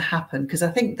mechanisms for it to happen, because I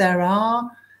think there are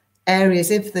areas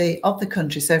of the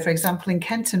country. So, for example, in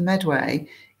Kent and Medway,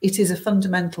 it is a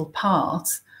fundamental part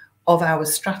of our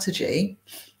strategy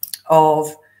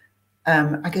of,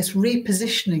 I guess,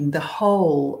 repositioning the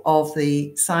whole of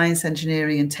the science,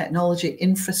 engineering, and technology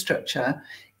infrastructure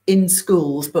in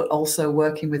schools, but also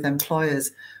working with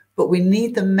employers. But we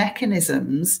need the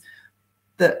mechanisms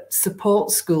that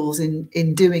support schools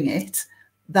in doing it.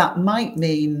 That might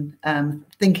mean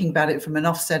thinking about it from an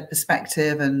Ofsted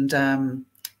perspective, and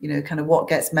you know, kind of what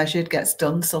gets measured gets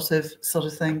done, sort of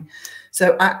thing.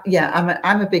 So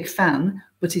I'm a big fan,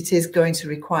 but it is going to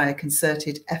require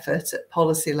concerted effort at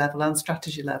policy level and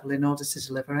strategy level in order to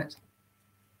deliver it.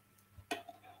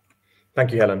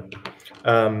 Thank you, Helen.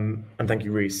 And thank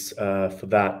you, Rhys, for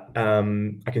that.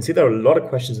 I can see there are a lot of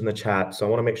questions in the chat, so I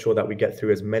want to make sure that we get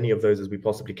through as many of those as we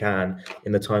possibly can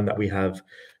in the time that we have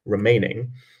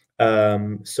remaining.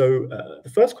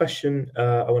 The first question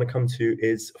I want to come to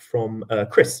is from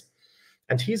Chris.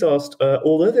 And he's asked,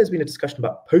 although there's been a discussion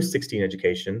about post-16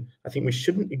 education, I think we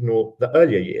shouldn't ignore the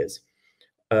earlier years.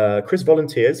 Chris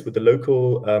volunteers with the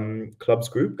local Cubs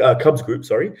group,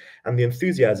 and the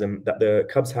enthusiasm that the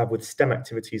Cubs have with STEM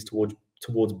activities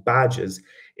towards badges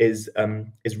is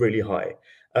really high.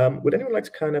 Would anyone like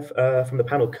to kind of, from the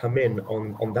panel, come in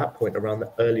on that point around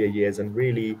the earlier years and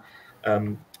really,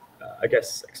 I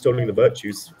guess, extolling the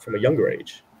virtues from a younger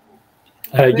age?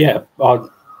 Yeah. Well,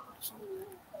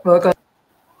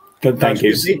 thank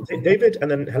you. David, and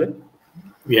then Helen.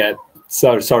 Yeah.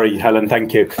 So sorry, Helen.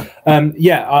 Thank you.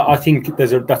 Yeah, I think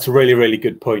that's a really, really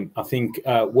good point. I think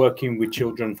working with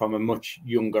children from a much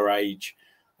younger age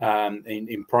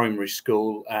in primary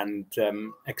school and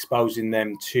exposing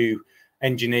them to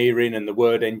engineering and the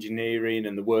word engineering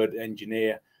and the word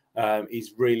engineer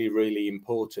is really, really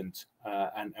important.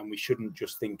 And we shouldn't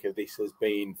just think of this as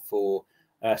being for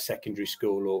secondary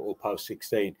school or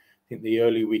post-16. I think the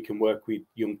earlier we can work with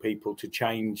young people to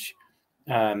change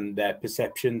their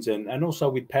perceptions, and also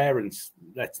with parents.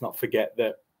 Let's not forget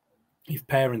that if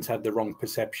parents had the wrong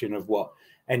perception of what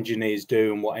engineers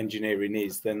do and what engineering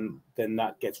is, then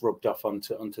that gets rubbed off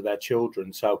onto their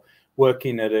children. So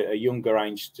working at a younger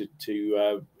age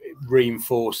to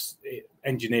reinforce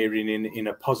engineering in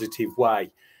a positive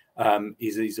way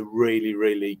is a really,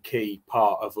 really key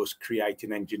part of us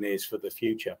creating engineers for the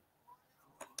future.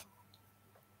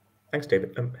 Thanks,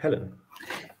 David. Helen.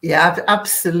 Yeah,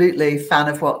 absolutely fan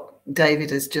of what David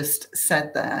has just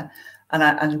said there,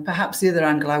 and perhaps the other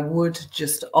angle I would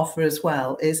just offer as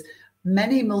well is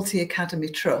many multi-academy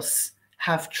trusts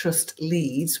have trust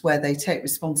leads where they take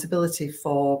responsibility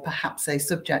for perhaps a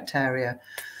subject area.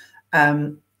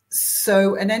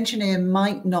 So an engineer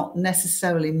might not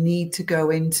necessarily need to go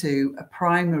into a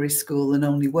primary school and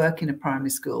only work in a primary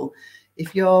school.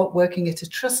 If you're working at a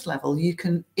trust level, you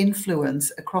can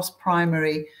influence across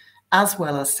primary as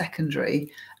well as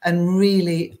secondary, and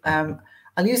really,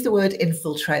 I'll use the word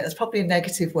infiltrate. That's probably a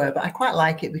negative word, but I quite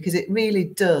like it because it really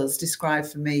does describe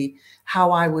for me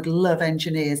how I would love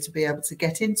engineers to be able to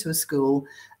get into a school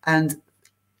and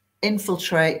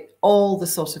infiltrate all the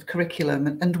sort of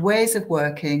curriculum and ways of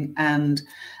working and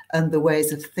the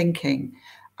ways of thinking.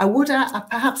 I would add,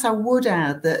 perhaps I would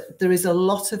add that there is a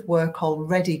lot of work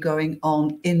already going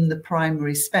on in the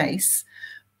primary space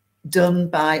done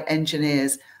by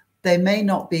engineers. They may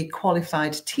not be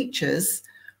qualified teachers,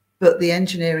 but the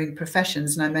engineering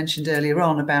professions, and I mentioned earlier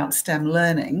on about STEM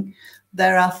learning,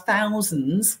 there are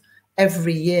thousands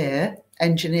every year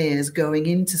engineers going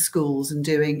into schools and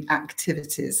doing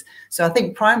activities. So I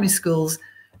think primary schools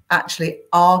actually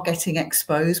are getting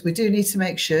exposed. We do need to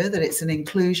make sure that it's an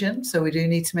inclusion. So we do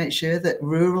need to make sure that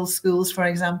rural schools, for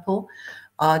example,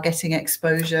 are getting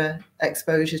exposure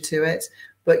to it.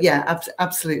 But yeah,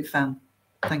 absolute fan.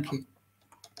 Thank you.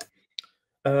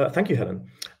 Thank you, Helen.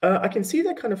 I can see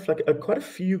there kind of like quite a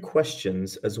few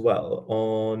questions as well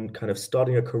on kind of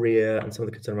starting a career and some of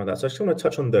the concerns around that. So I just want to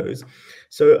touch on those.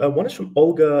 So one is from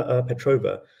Olga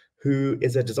Petrova, who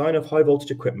is a designer of high voltage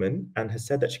equipment and has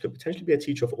said that she could potentially be a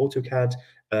teacher of AutoCAD,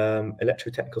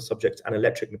 electrotechnical subjects, and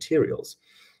electric materials.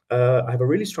 I have a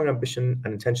really strong ambition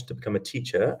and intention to become a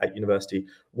teacher at university.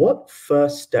 What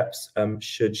first steps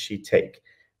should she take?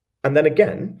 And then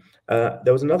again,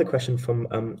 there was another question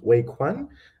from Wei Kwan.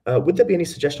 Would there be any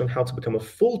suggestion on how to become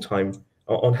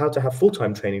how to have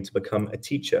full-time training to become a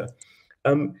teacher?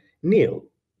 Neil,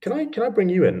 can I bring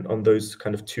you in on those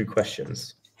kind of two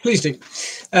questions? Please do.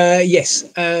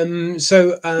 Yes.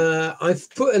 So I've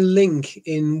put a link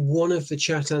in one of the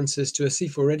chat answers to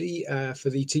Asif already for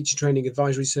the Teacher Training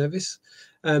Advisory Service.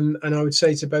 And I would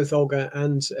say to both Olga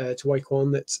and to Wei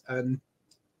Kwan that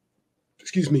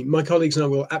excuse me, my colleagues and I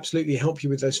will absolutely help you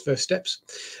with those first steps.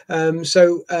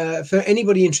 So for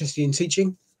anybody interested in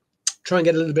teaching, try and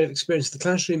get a little bit of experience in the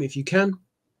classroom if you can.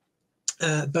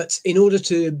 But in order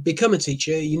to become a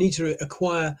teacher, you need to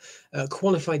acquire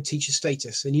qualified teacher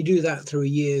status, and you do that through a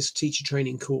year's teacher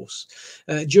training course.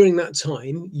 During that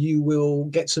time, you will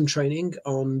get some training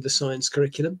on the science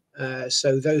curriculum.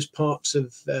 So those parts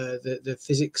of the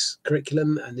physics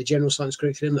curriculum and the general science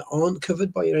curriculum that aren't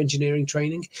covered by your engineering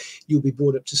training, you'll be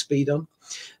brought up to speed on.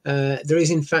 There is,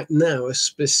 in fact, now a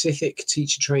specific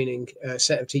teacher training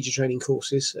set of teacher training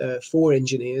courses for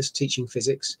engineers teaching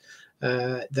physics.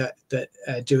 That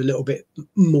do a little bit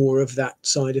more of that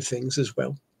side of things as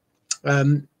well.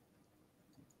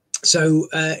 So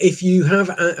if you have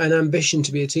an ambition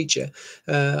to be a teacher,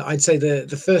 I'd say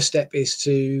the first step is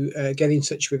to get in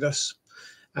touch with us,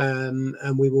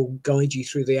 and we will guide you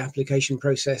through the application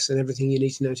process and everything you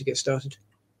need to know to get started.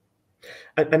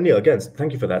 And Neil, again,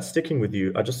 thank you for that. Sticking with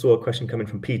you, I just saw a question coming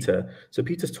from Peter. So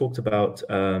Peter's talked about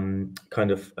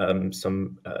kind of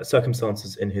some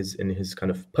circumstances in his kind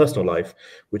of personal life,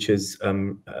 which is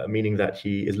meaning that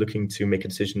he is looking to make a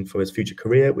decision for his future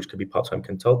career, which could be part-time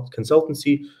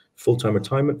consultancy, full-time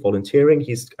retirement, volunteering.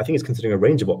 I think he's considering a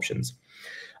range of options.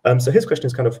 So his question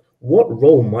is kind of, what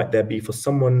role might there be for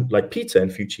someone like Peter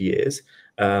in future years?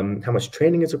 How much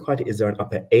training is required? Is there an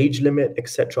upper age limit,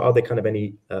 etc.? Are there kind of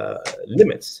any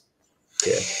limits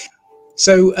here?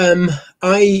 So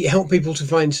I help people to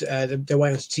find their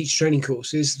way onto teacher training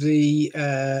courses. The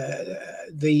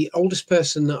oldest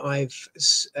person that I've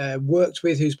worked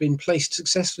with who's been placed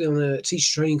successfully on a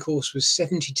teacher training course was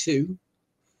 72.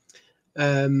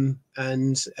 And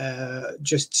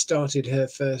just started her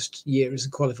first year as a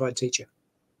qualified teacher.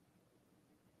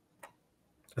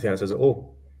 I think that says it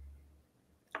all.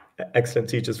 Excellent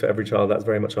teachers for every child. That's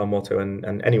very much our motto,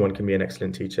 and anyone can be an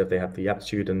excellent teacher if they have the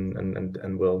aptitude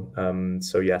and will.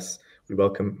 So yes, we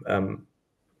welcome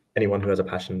anyone who has a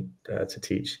passion to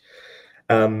teach.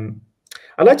 I'd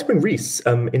like to bring Reese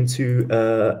into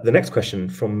the next question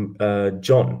from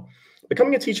John.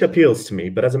 Becoming a teacher appeals to me,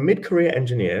 but as a mid-career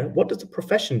engineer, what does the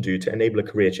profession do to enable a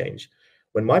career change?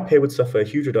 When my pay would suffer a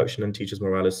huge reduction and teachers'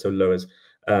 morale is so low as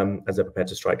they're prepared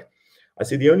to strike. I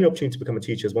see the only opportunity to become a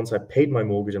teacher is once I've paid my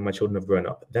mortgage and my children have grown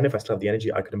up. Then if I still have the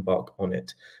energy, I could embark on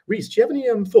it. Reese, do you have any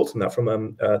thoughts on that from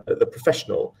the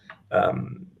professional,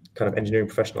 kind of engineering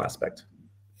professional aspect?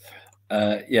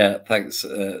 Yeah, thanks,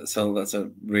 Sol. That's a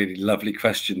really lovely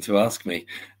question to ask me.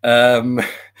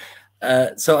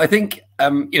 So I think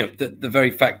the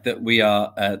very fact that we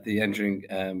are the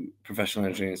engineering professional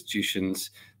engineering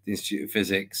institutions, the Institute of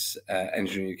Physics,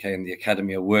 Engineering UK, and the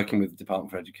Academy are working with the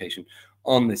Department for Education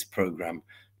on this programme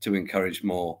to encourage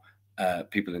more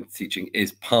people into teaching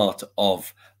is part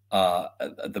of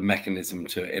the mechanism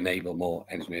to enable more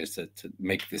engineers to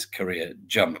make this career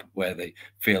jump where they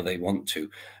feel they want to.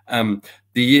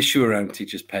 The issue around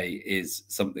teachers' pay is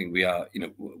something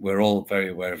we're all very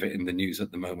aware of it in the news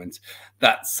at the moment.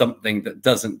 That's something that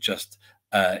doesn't just,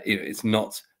 it's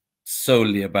not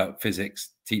solely about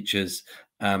physics teachers.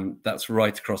 That's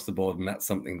right across the board, and that's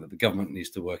something that the government needs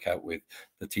to work out with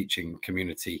the teaching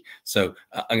community. So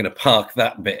I'm going to park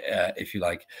that bit, if you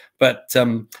like. But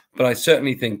I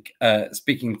certainly think,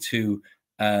 speaking to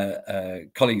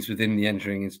colleagues within the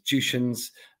engineering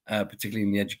institutions, particularly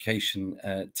in the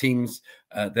education teams,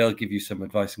 they'll give you some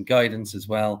advice and guidance as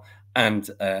well. And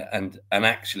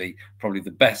actually, probably the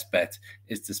best bet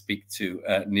is to speak to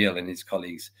Neil and his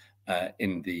colleagues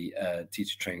in the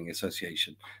Teacher Training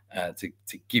Association to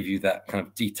give you that kind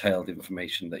of detailed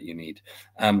information that you need.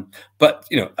 But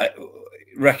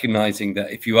recognizing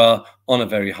that if you are on a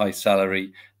very high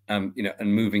salary, and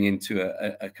moving into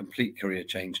a complete career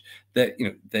change, that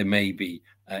there may be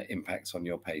impacts on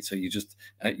your pay. So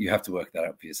you have to work that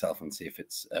out for yourself and see if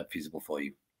it's feasible for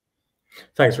you.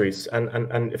 Thanks, Rhys.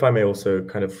 And if I may also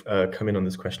kind of come in on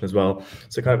this question as well.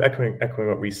 So kind of echoing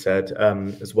what Rhys said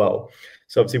as well.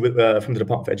 So obviously from the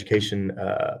Department for Education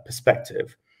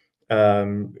perspective,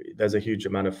 there's a huge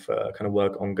amount of kind of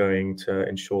work ongoing to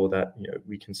ensure that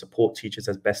we can support teachers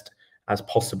as best as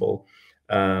possible.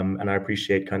 And I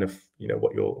appreciate kind of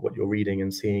what you're reading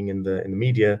and seeing in the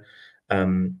media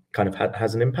kind of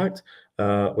has an impact.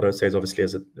 What I would say is obviously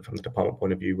from the department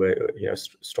point of view, we're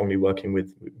strongly working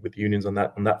with unions on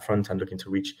that front and looking to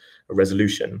reach a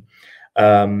resolution.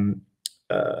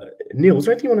 Neil, was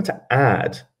there anything you wanted to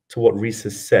add to what Rhys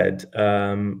has said?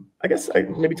 I guess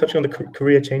maybe touching on the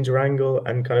career changer angle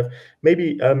and kind of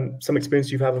maybe some experience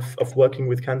you have of working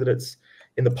with candidates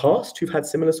in the past who've had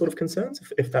similar sort of concerns,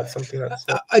 if that's something that's...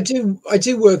 I do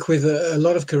work with a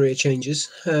lot of career changers.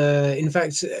 In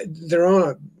fact, there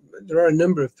are a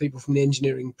number of people from the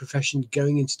engineering profession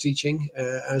going into teaching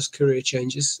as career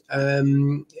changers.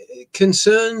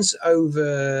 Concerns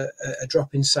over a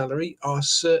drop in salary are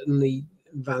certainly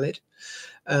valid.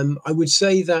 I would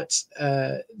say that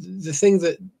the thing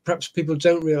that perhaps people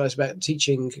don't realize about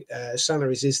teaching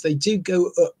salaries is they do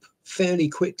go up fairly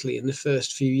quickly in the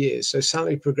first few years. So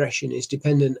salary progression is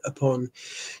dependent upon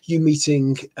you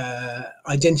meeting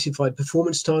identified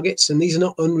performance targets, and these are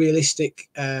not unrealistic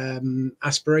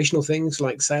aspirational things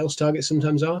like sales targets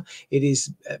sometimes are. It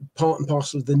is part and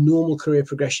parcel of the normal career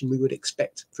progression we would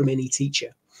expect from any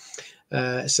teacher.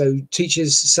 So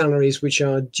teachers' salaries, which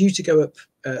are due to go up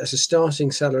as a starting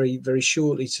salary very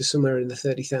shortly to somewhere in the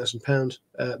 £30,000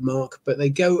 mark, but they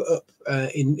go up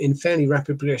in fairly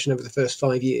rapid progression over the first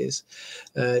 5 years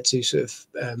to sort of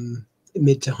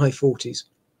mid to high 40s.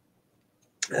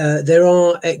 There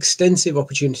are extensive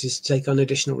opportunities to take on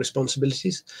additional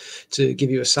responsibilities to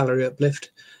give you a salary uplift,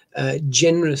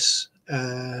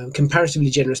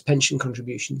 comparatively generous pension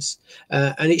contributions.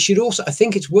 And it should also, I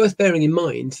think it's worth bearing in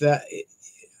mind that,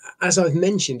 as I've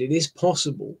mentioned, it is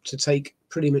possible to take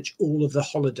pretty much all of the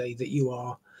holiday that you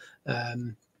are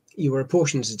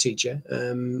apportioned as a teacher.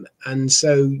 And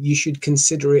so you should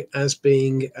consider it as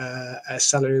being a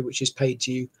salary which is paid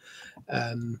to you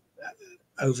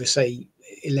over, say,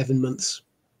 11 months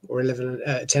or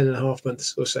 10 and a half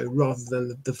months or so, rather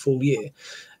than the full year,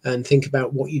 and think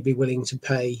about what you'd be willing to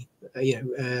pay,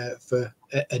 for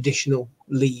additional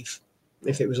leave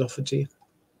if it was offered to you.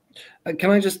 Can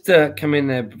I just come in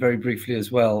there very briefly as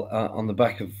well on the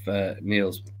back of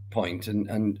Neil's point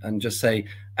and just say,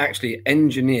 actually,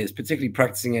 engineers, particularly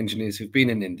practicing engineers who've been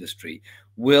in industry,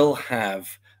 will have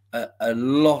a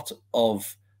lot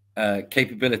of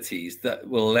capabilities that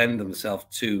will lend themselves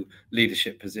to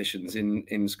leadership positions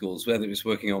in schools, whether it's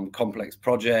working on complex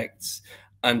projects,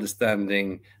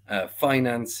 understanding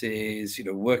finances,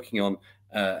 working on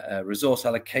resource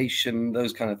allocation,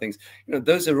 those kind of things.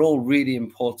 Those are all really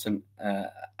important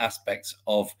aspects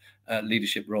of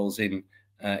leadership roles in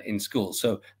schools.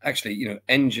 So actually,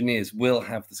 engineers will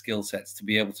have the skill sets to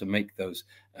be able to make those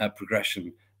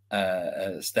progression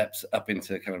steps up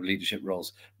into kind of leadership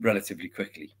roles relatively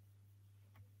quickly.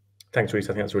 Thanks, Rhys.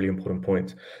 I think that's a really important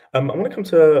point. I want to come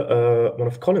to one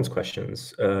of Colin's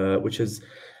questions, which is,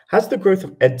 has the growth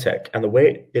of EdTech and the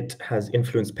way it has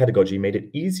influenced pedagogy made it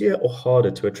easier or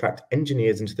harder to attract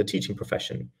engineers into the teaching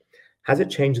profession? Has it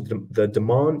changed the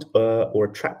demand or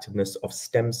attractiveness of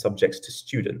STEM subjects to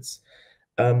students?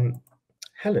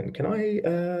 Helen, can I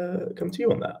come to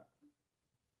you on that?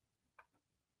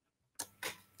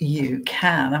 You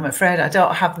can. I'm afraid I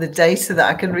don't have the data that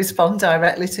I can respond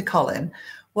directly to Colin.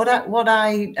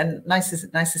 And nice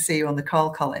to see you on the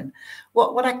call, Colin.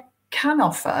 What I can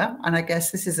offer, and I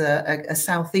guess this is a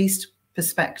Southeast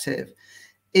perspective,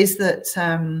 is that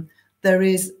there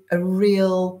is a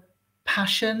real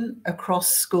passion across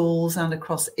schools and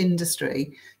across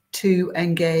industry to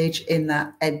engage in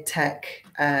that EdTech,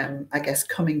 I guess,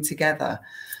 coming together.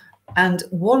 And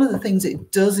one of the things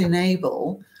it does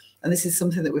enable, and this is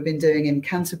something that we've been doing in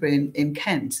Canterbury in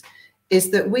Kent,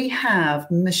 is that we have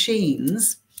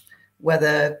machines,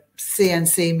 whether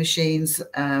CNC machines,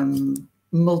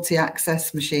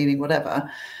 multi-access machining, whatever.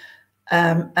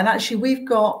 And actually we've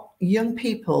got young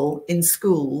people in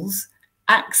schools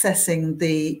accessing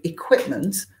the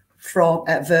equipment from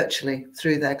virtually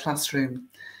through their classroom.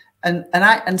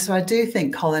 And so I do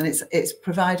think, Colin, it's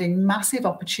providing massive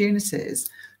opportunities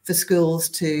for schools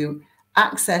to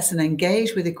access and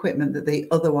engage with equipment that they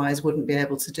otherwise wouldn't be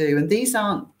able to do. And these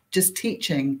aren't just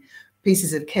teaching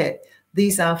pieces of kit.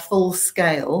 These are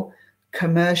full-scale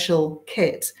commercial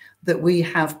kit that we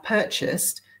have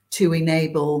purchased to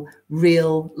enable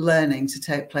real learning to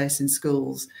take place in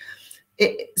schools.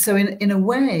 So in a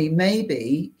way,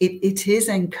 maybe it is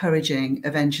encouraging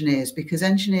of engineers, because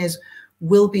engineers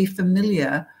will be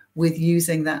familiar with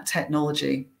using that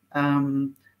technology.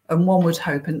 And one would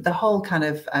hope, and the whole kind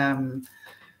of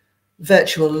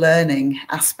virtual learning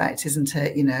aspect, isn't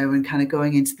it? You know, and kind of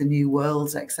going into the new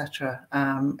worlds, etc.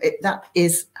 That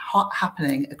is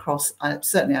happening across,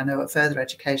 certainly I know at further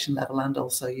education level and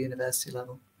also university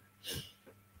level.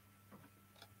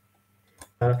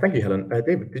 Thank you, Helen.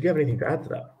 David, did you have anything to add to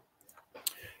that?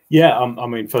 Yeah, I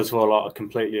mean, first of all, I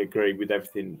completely agree with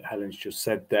everything Helen's just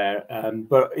said there.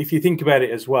 But if you think about it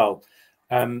as well,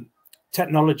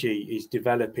 technology is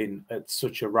developing at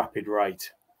such a rapid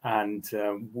rate, and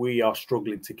we are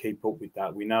struggling to keep up with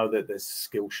that. We know that there's a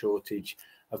skill shortage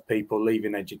of people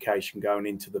leaving education, going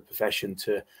into the profession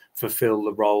to fulfill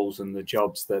the roles and the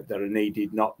jobs that are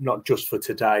needed, not just for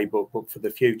today, but for the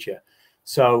future.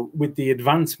 So with the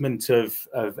advancement of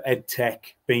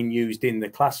EdTech being used in the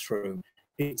classroom,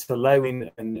 it's allowing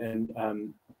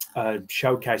and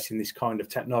showcasing this kind of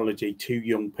technology to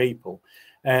young people.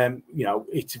 You know,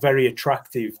 it's very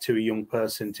attractive to a young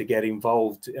person to get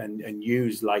involved and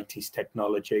use latest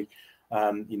technology.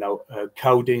 You know,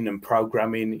 coding and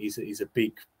programming is a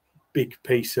big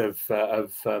piece of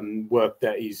work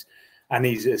that is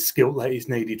a skill that is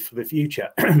needed for the future.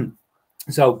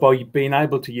 So by being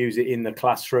able to use it in the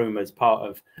classroom as part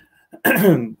of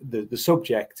the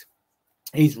subject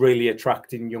is really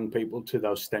attracting young people to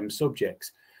those STEM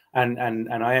subjects. And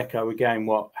I echo again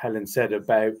what Helen said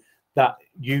about that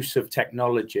use of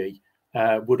technology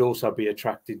would also be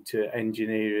attracted to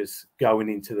engineers going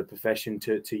into the profession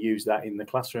to use that in the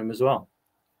classroom as well.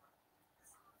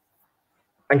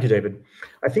 Thank you, David.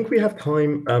 I think we have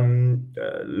time,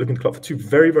 looking at the clock, for two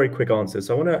very, very quick answers.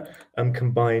 So I want to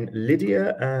combine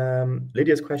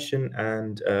Lydia's question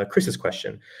and Chris's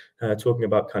question, talking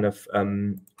about kind of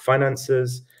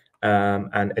finances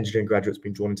and engineering graduates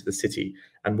being drawn into the city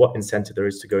and what incentive there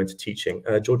is to go into teaching.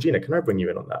 Georgina, can I bring you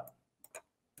in on that?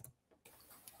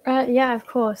 Yeah, of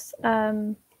course.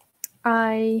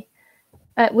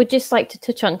 I would just like to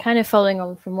touch on, kind of following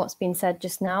on from what's been said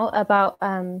just now about,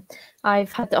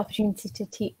 I've had the opportunity to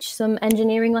teach some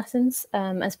engineering lessons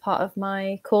as part of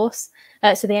my course.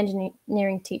 So the engineers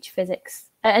teach physics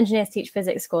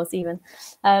course even.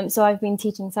 So I've been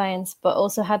teaching science, but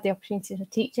also had the opportunity to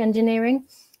teach engineering.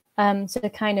 So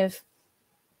kind of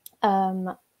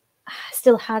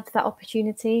still had that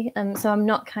opportunity. So I'm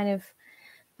not kind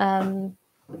of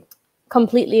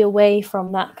completely away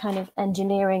from that kind of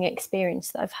engineering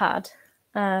experience that I've had.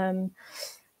 And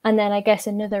then I guess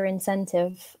another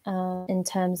incentive in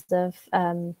terms of,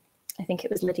 I think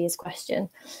it was Lydia's question,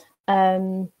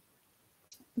 there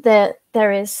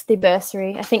is the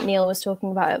bursary. I think Neil was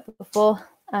talking about it before.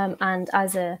 And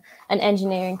as an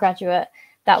engineering graduate,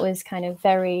 that was kind of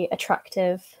very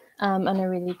attractive and a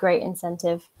really great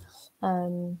incentive.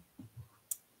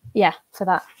 Yeah, for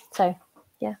that. So,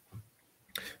 yeah.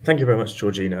 Thank you very much,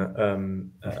 Georgina.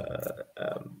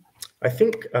 I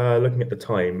think looking at the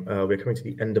time, we're coming to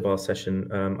the end of our session.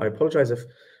 I apologize if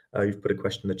you've put a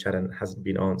question in the chat and it hasn't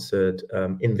been answered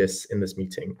in this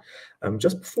meeting.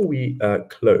 Just before we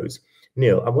close,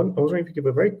 Neil, I was wondering if you could give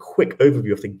a very quick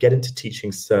overview of the Get Into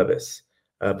Teaching service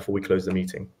before we close the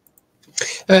meeting.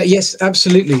 Yes,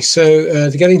 absolutely. So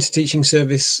the Getting to Teaching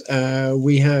service,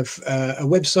 we have a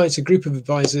website, a group of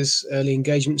advisors, early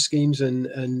engagement schemes,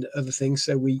 and other things.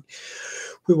 So we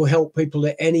will help people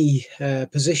at any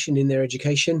position in their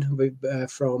education,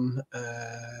 from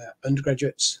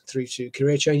undergraduates through to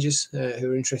career changers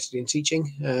who are interested in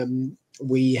teaching.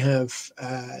 We have,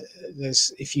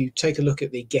 if you take a look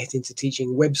at the Get Into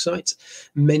Teaching website,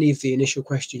 many of the initial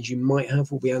questions you might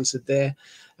have will be answered there.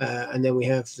 And then we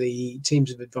have the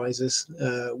teams of advisors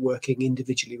working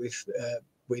individually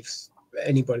with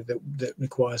anybody that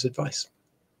requires advice.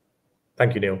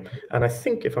 Thank you, Neil. And I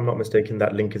think, if I'm not mistaken,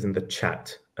 that link is in the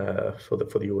chat for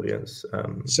the audience.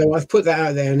 So I've put that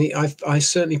out there, and I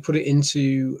certainly put it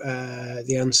into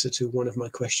the answer to one of my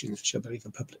questions, which I believe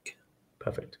are public.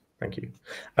 Perfect. Thank you.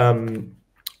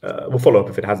 We'll follow up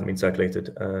if it hasn't been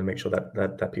circulated and make sure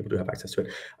that people do have access to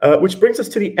it. Which brings us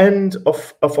to the end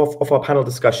of our panel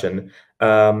discussion.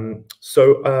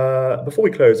 So before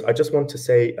we close, I just want to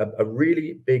say a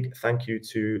really big thank you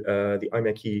to the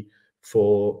IMechE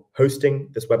for hosting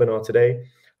this webinar today.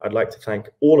 I'd like to thank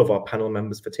all of our panel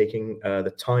members for taking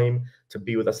the time to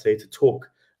be with us today to talk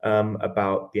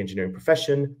about the engineering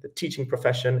profession, the teaching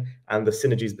profession, and the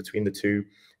synergies between the two.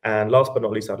 And last but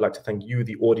not least, I'd like to thank you,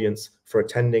 the audience, for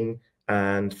attending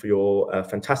and for your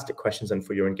fantastic questions and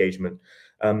for your engagement.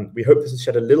 We hope this has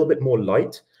shed a little bit more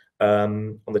light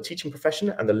on the teaching profession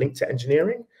and the link to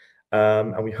engineering.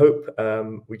 And we hope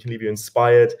we can leave you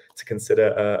inspired to consider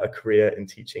a career in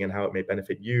teaching and how it may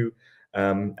benefit you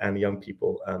and the young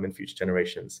people in future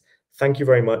generations. Thank you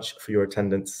very much for your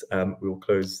attendance. We will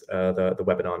close the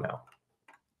webinar now.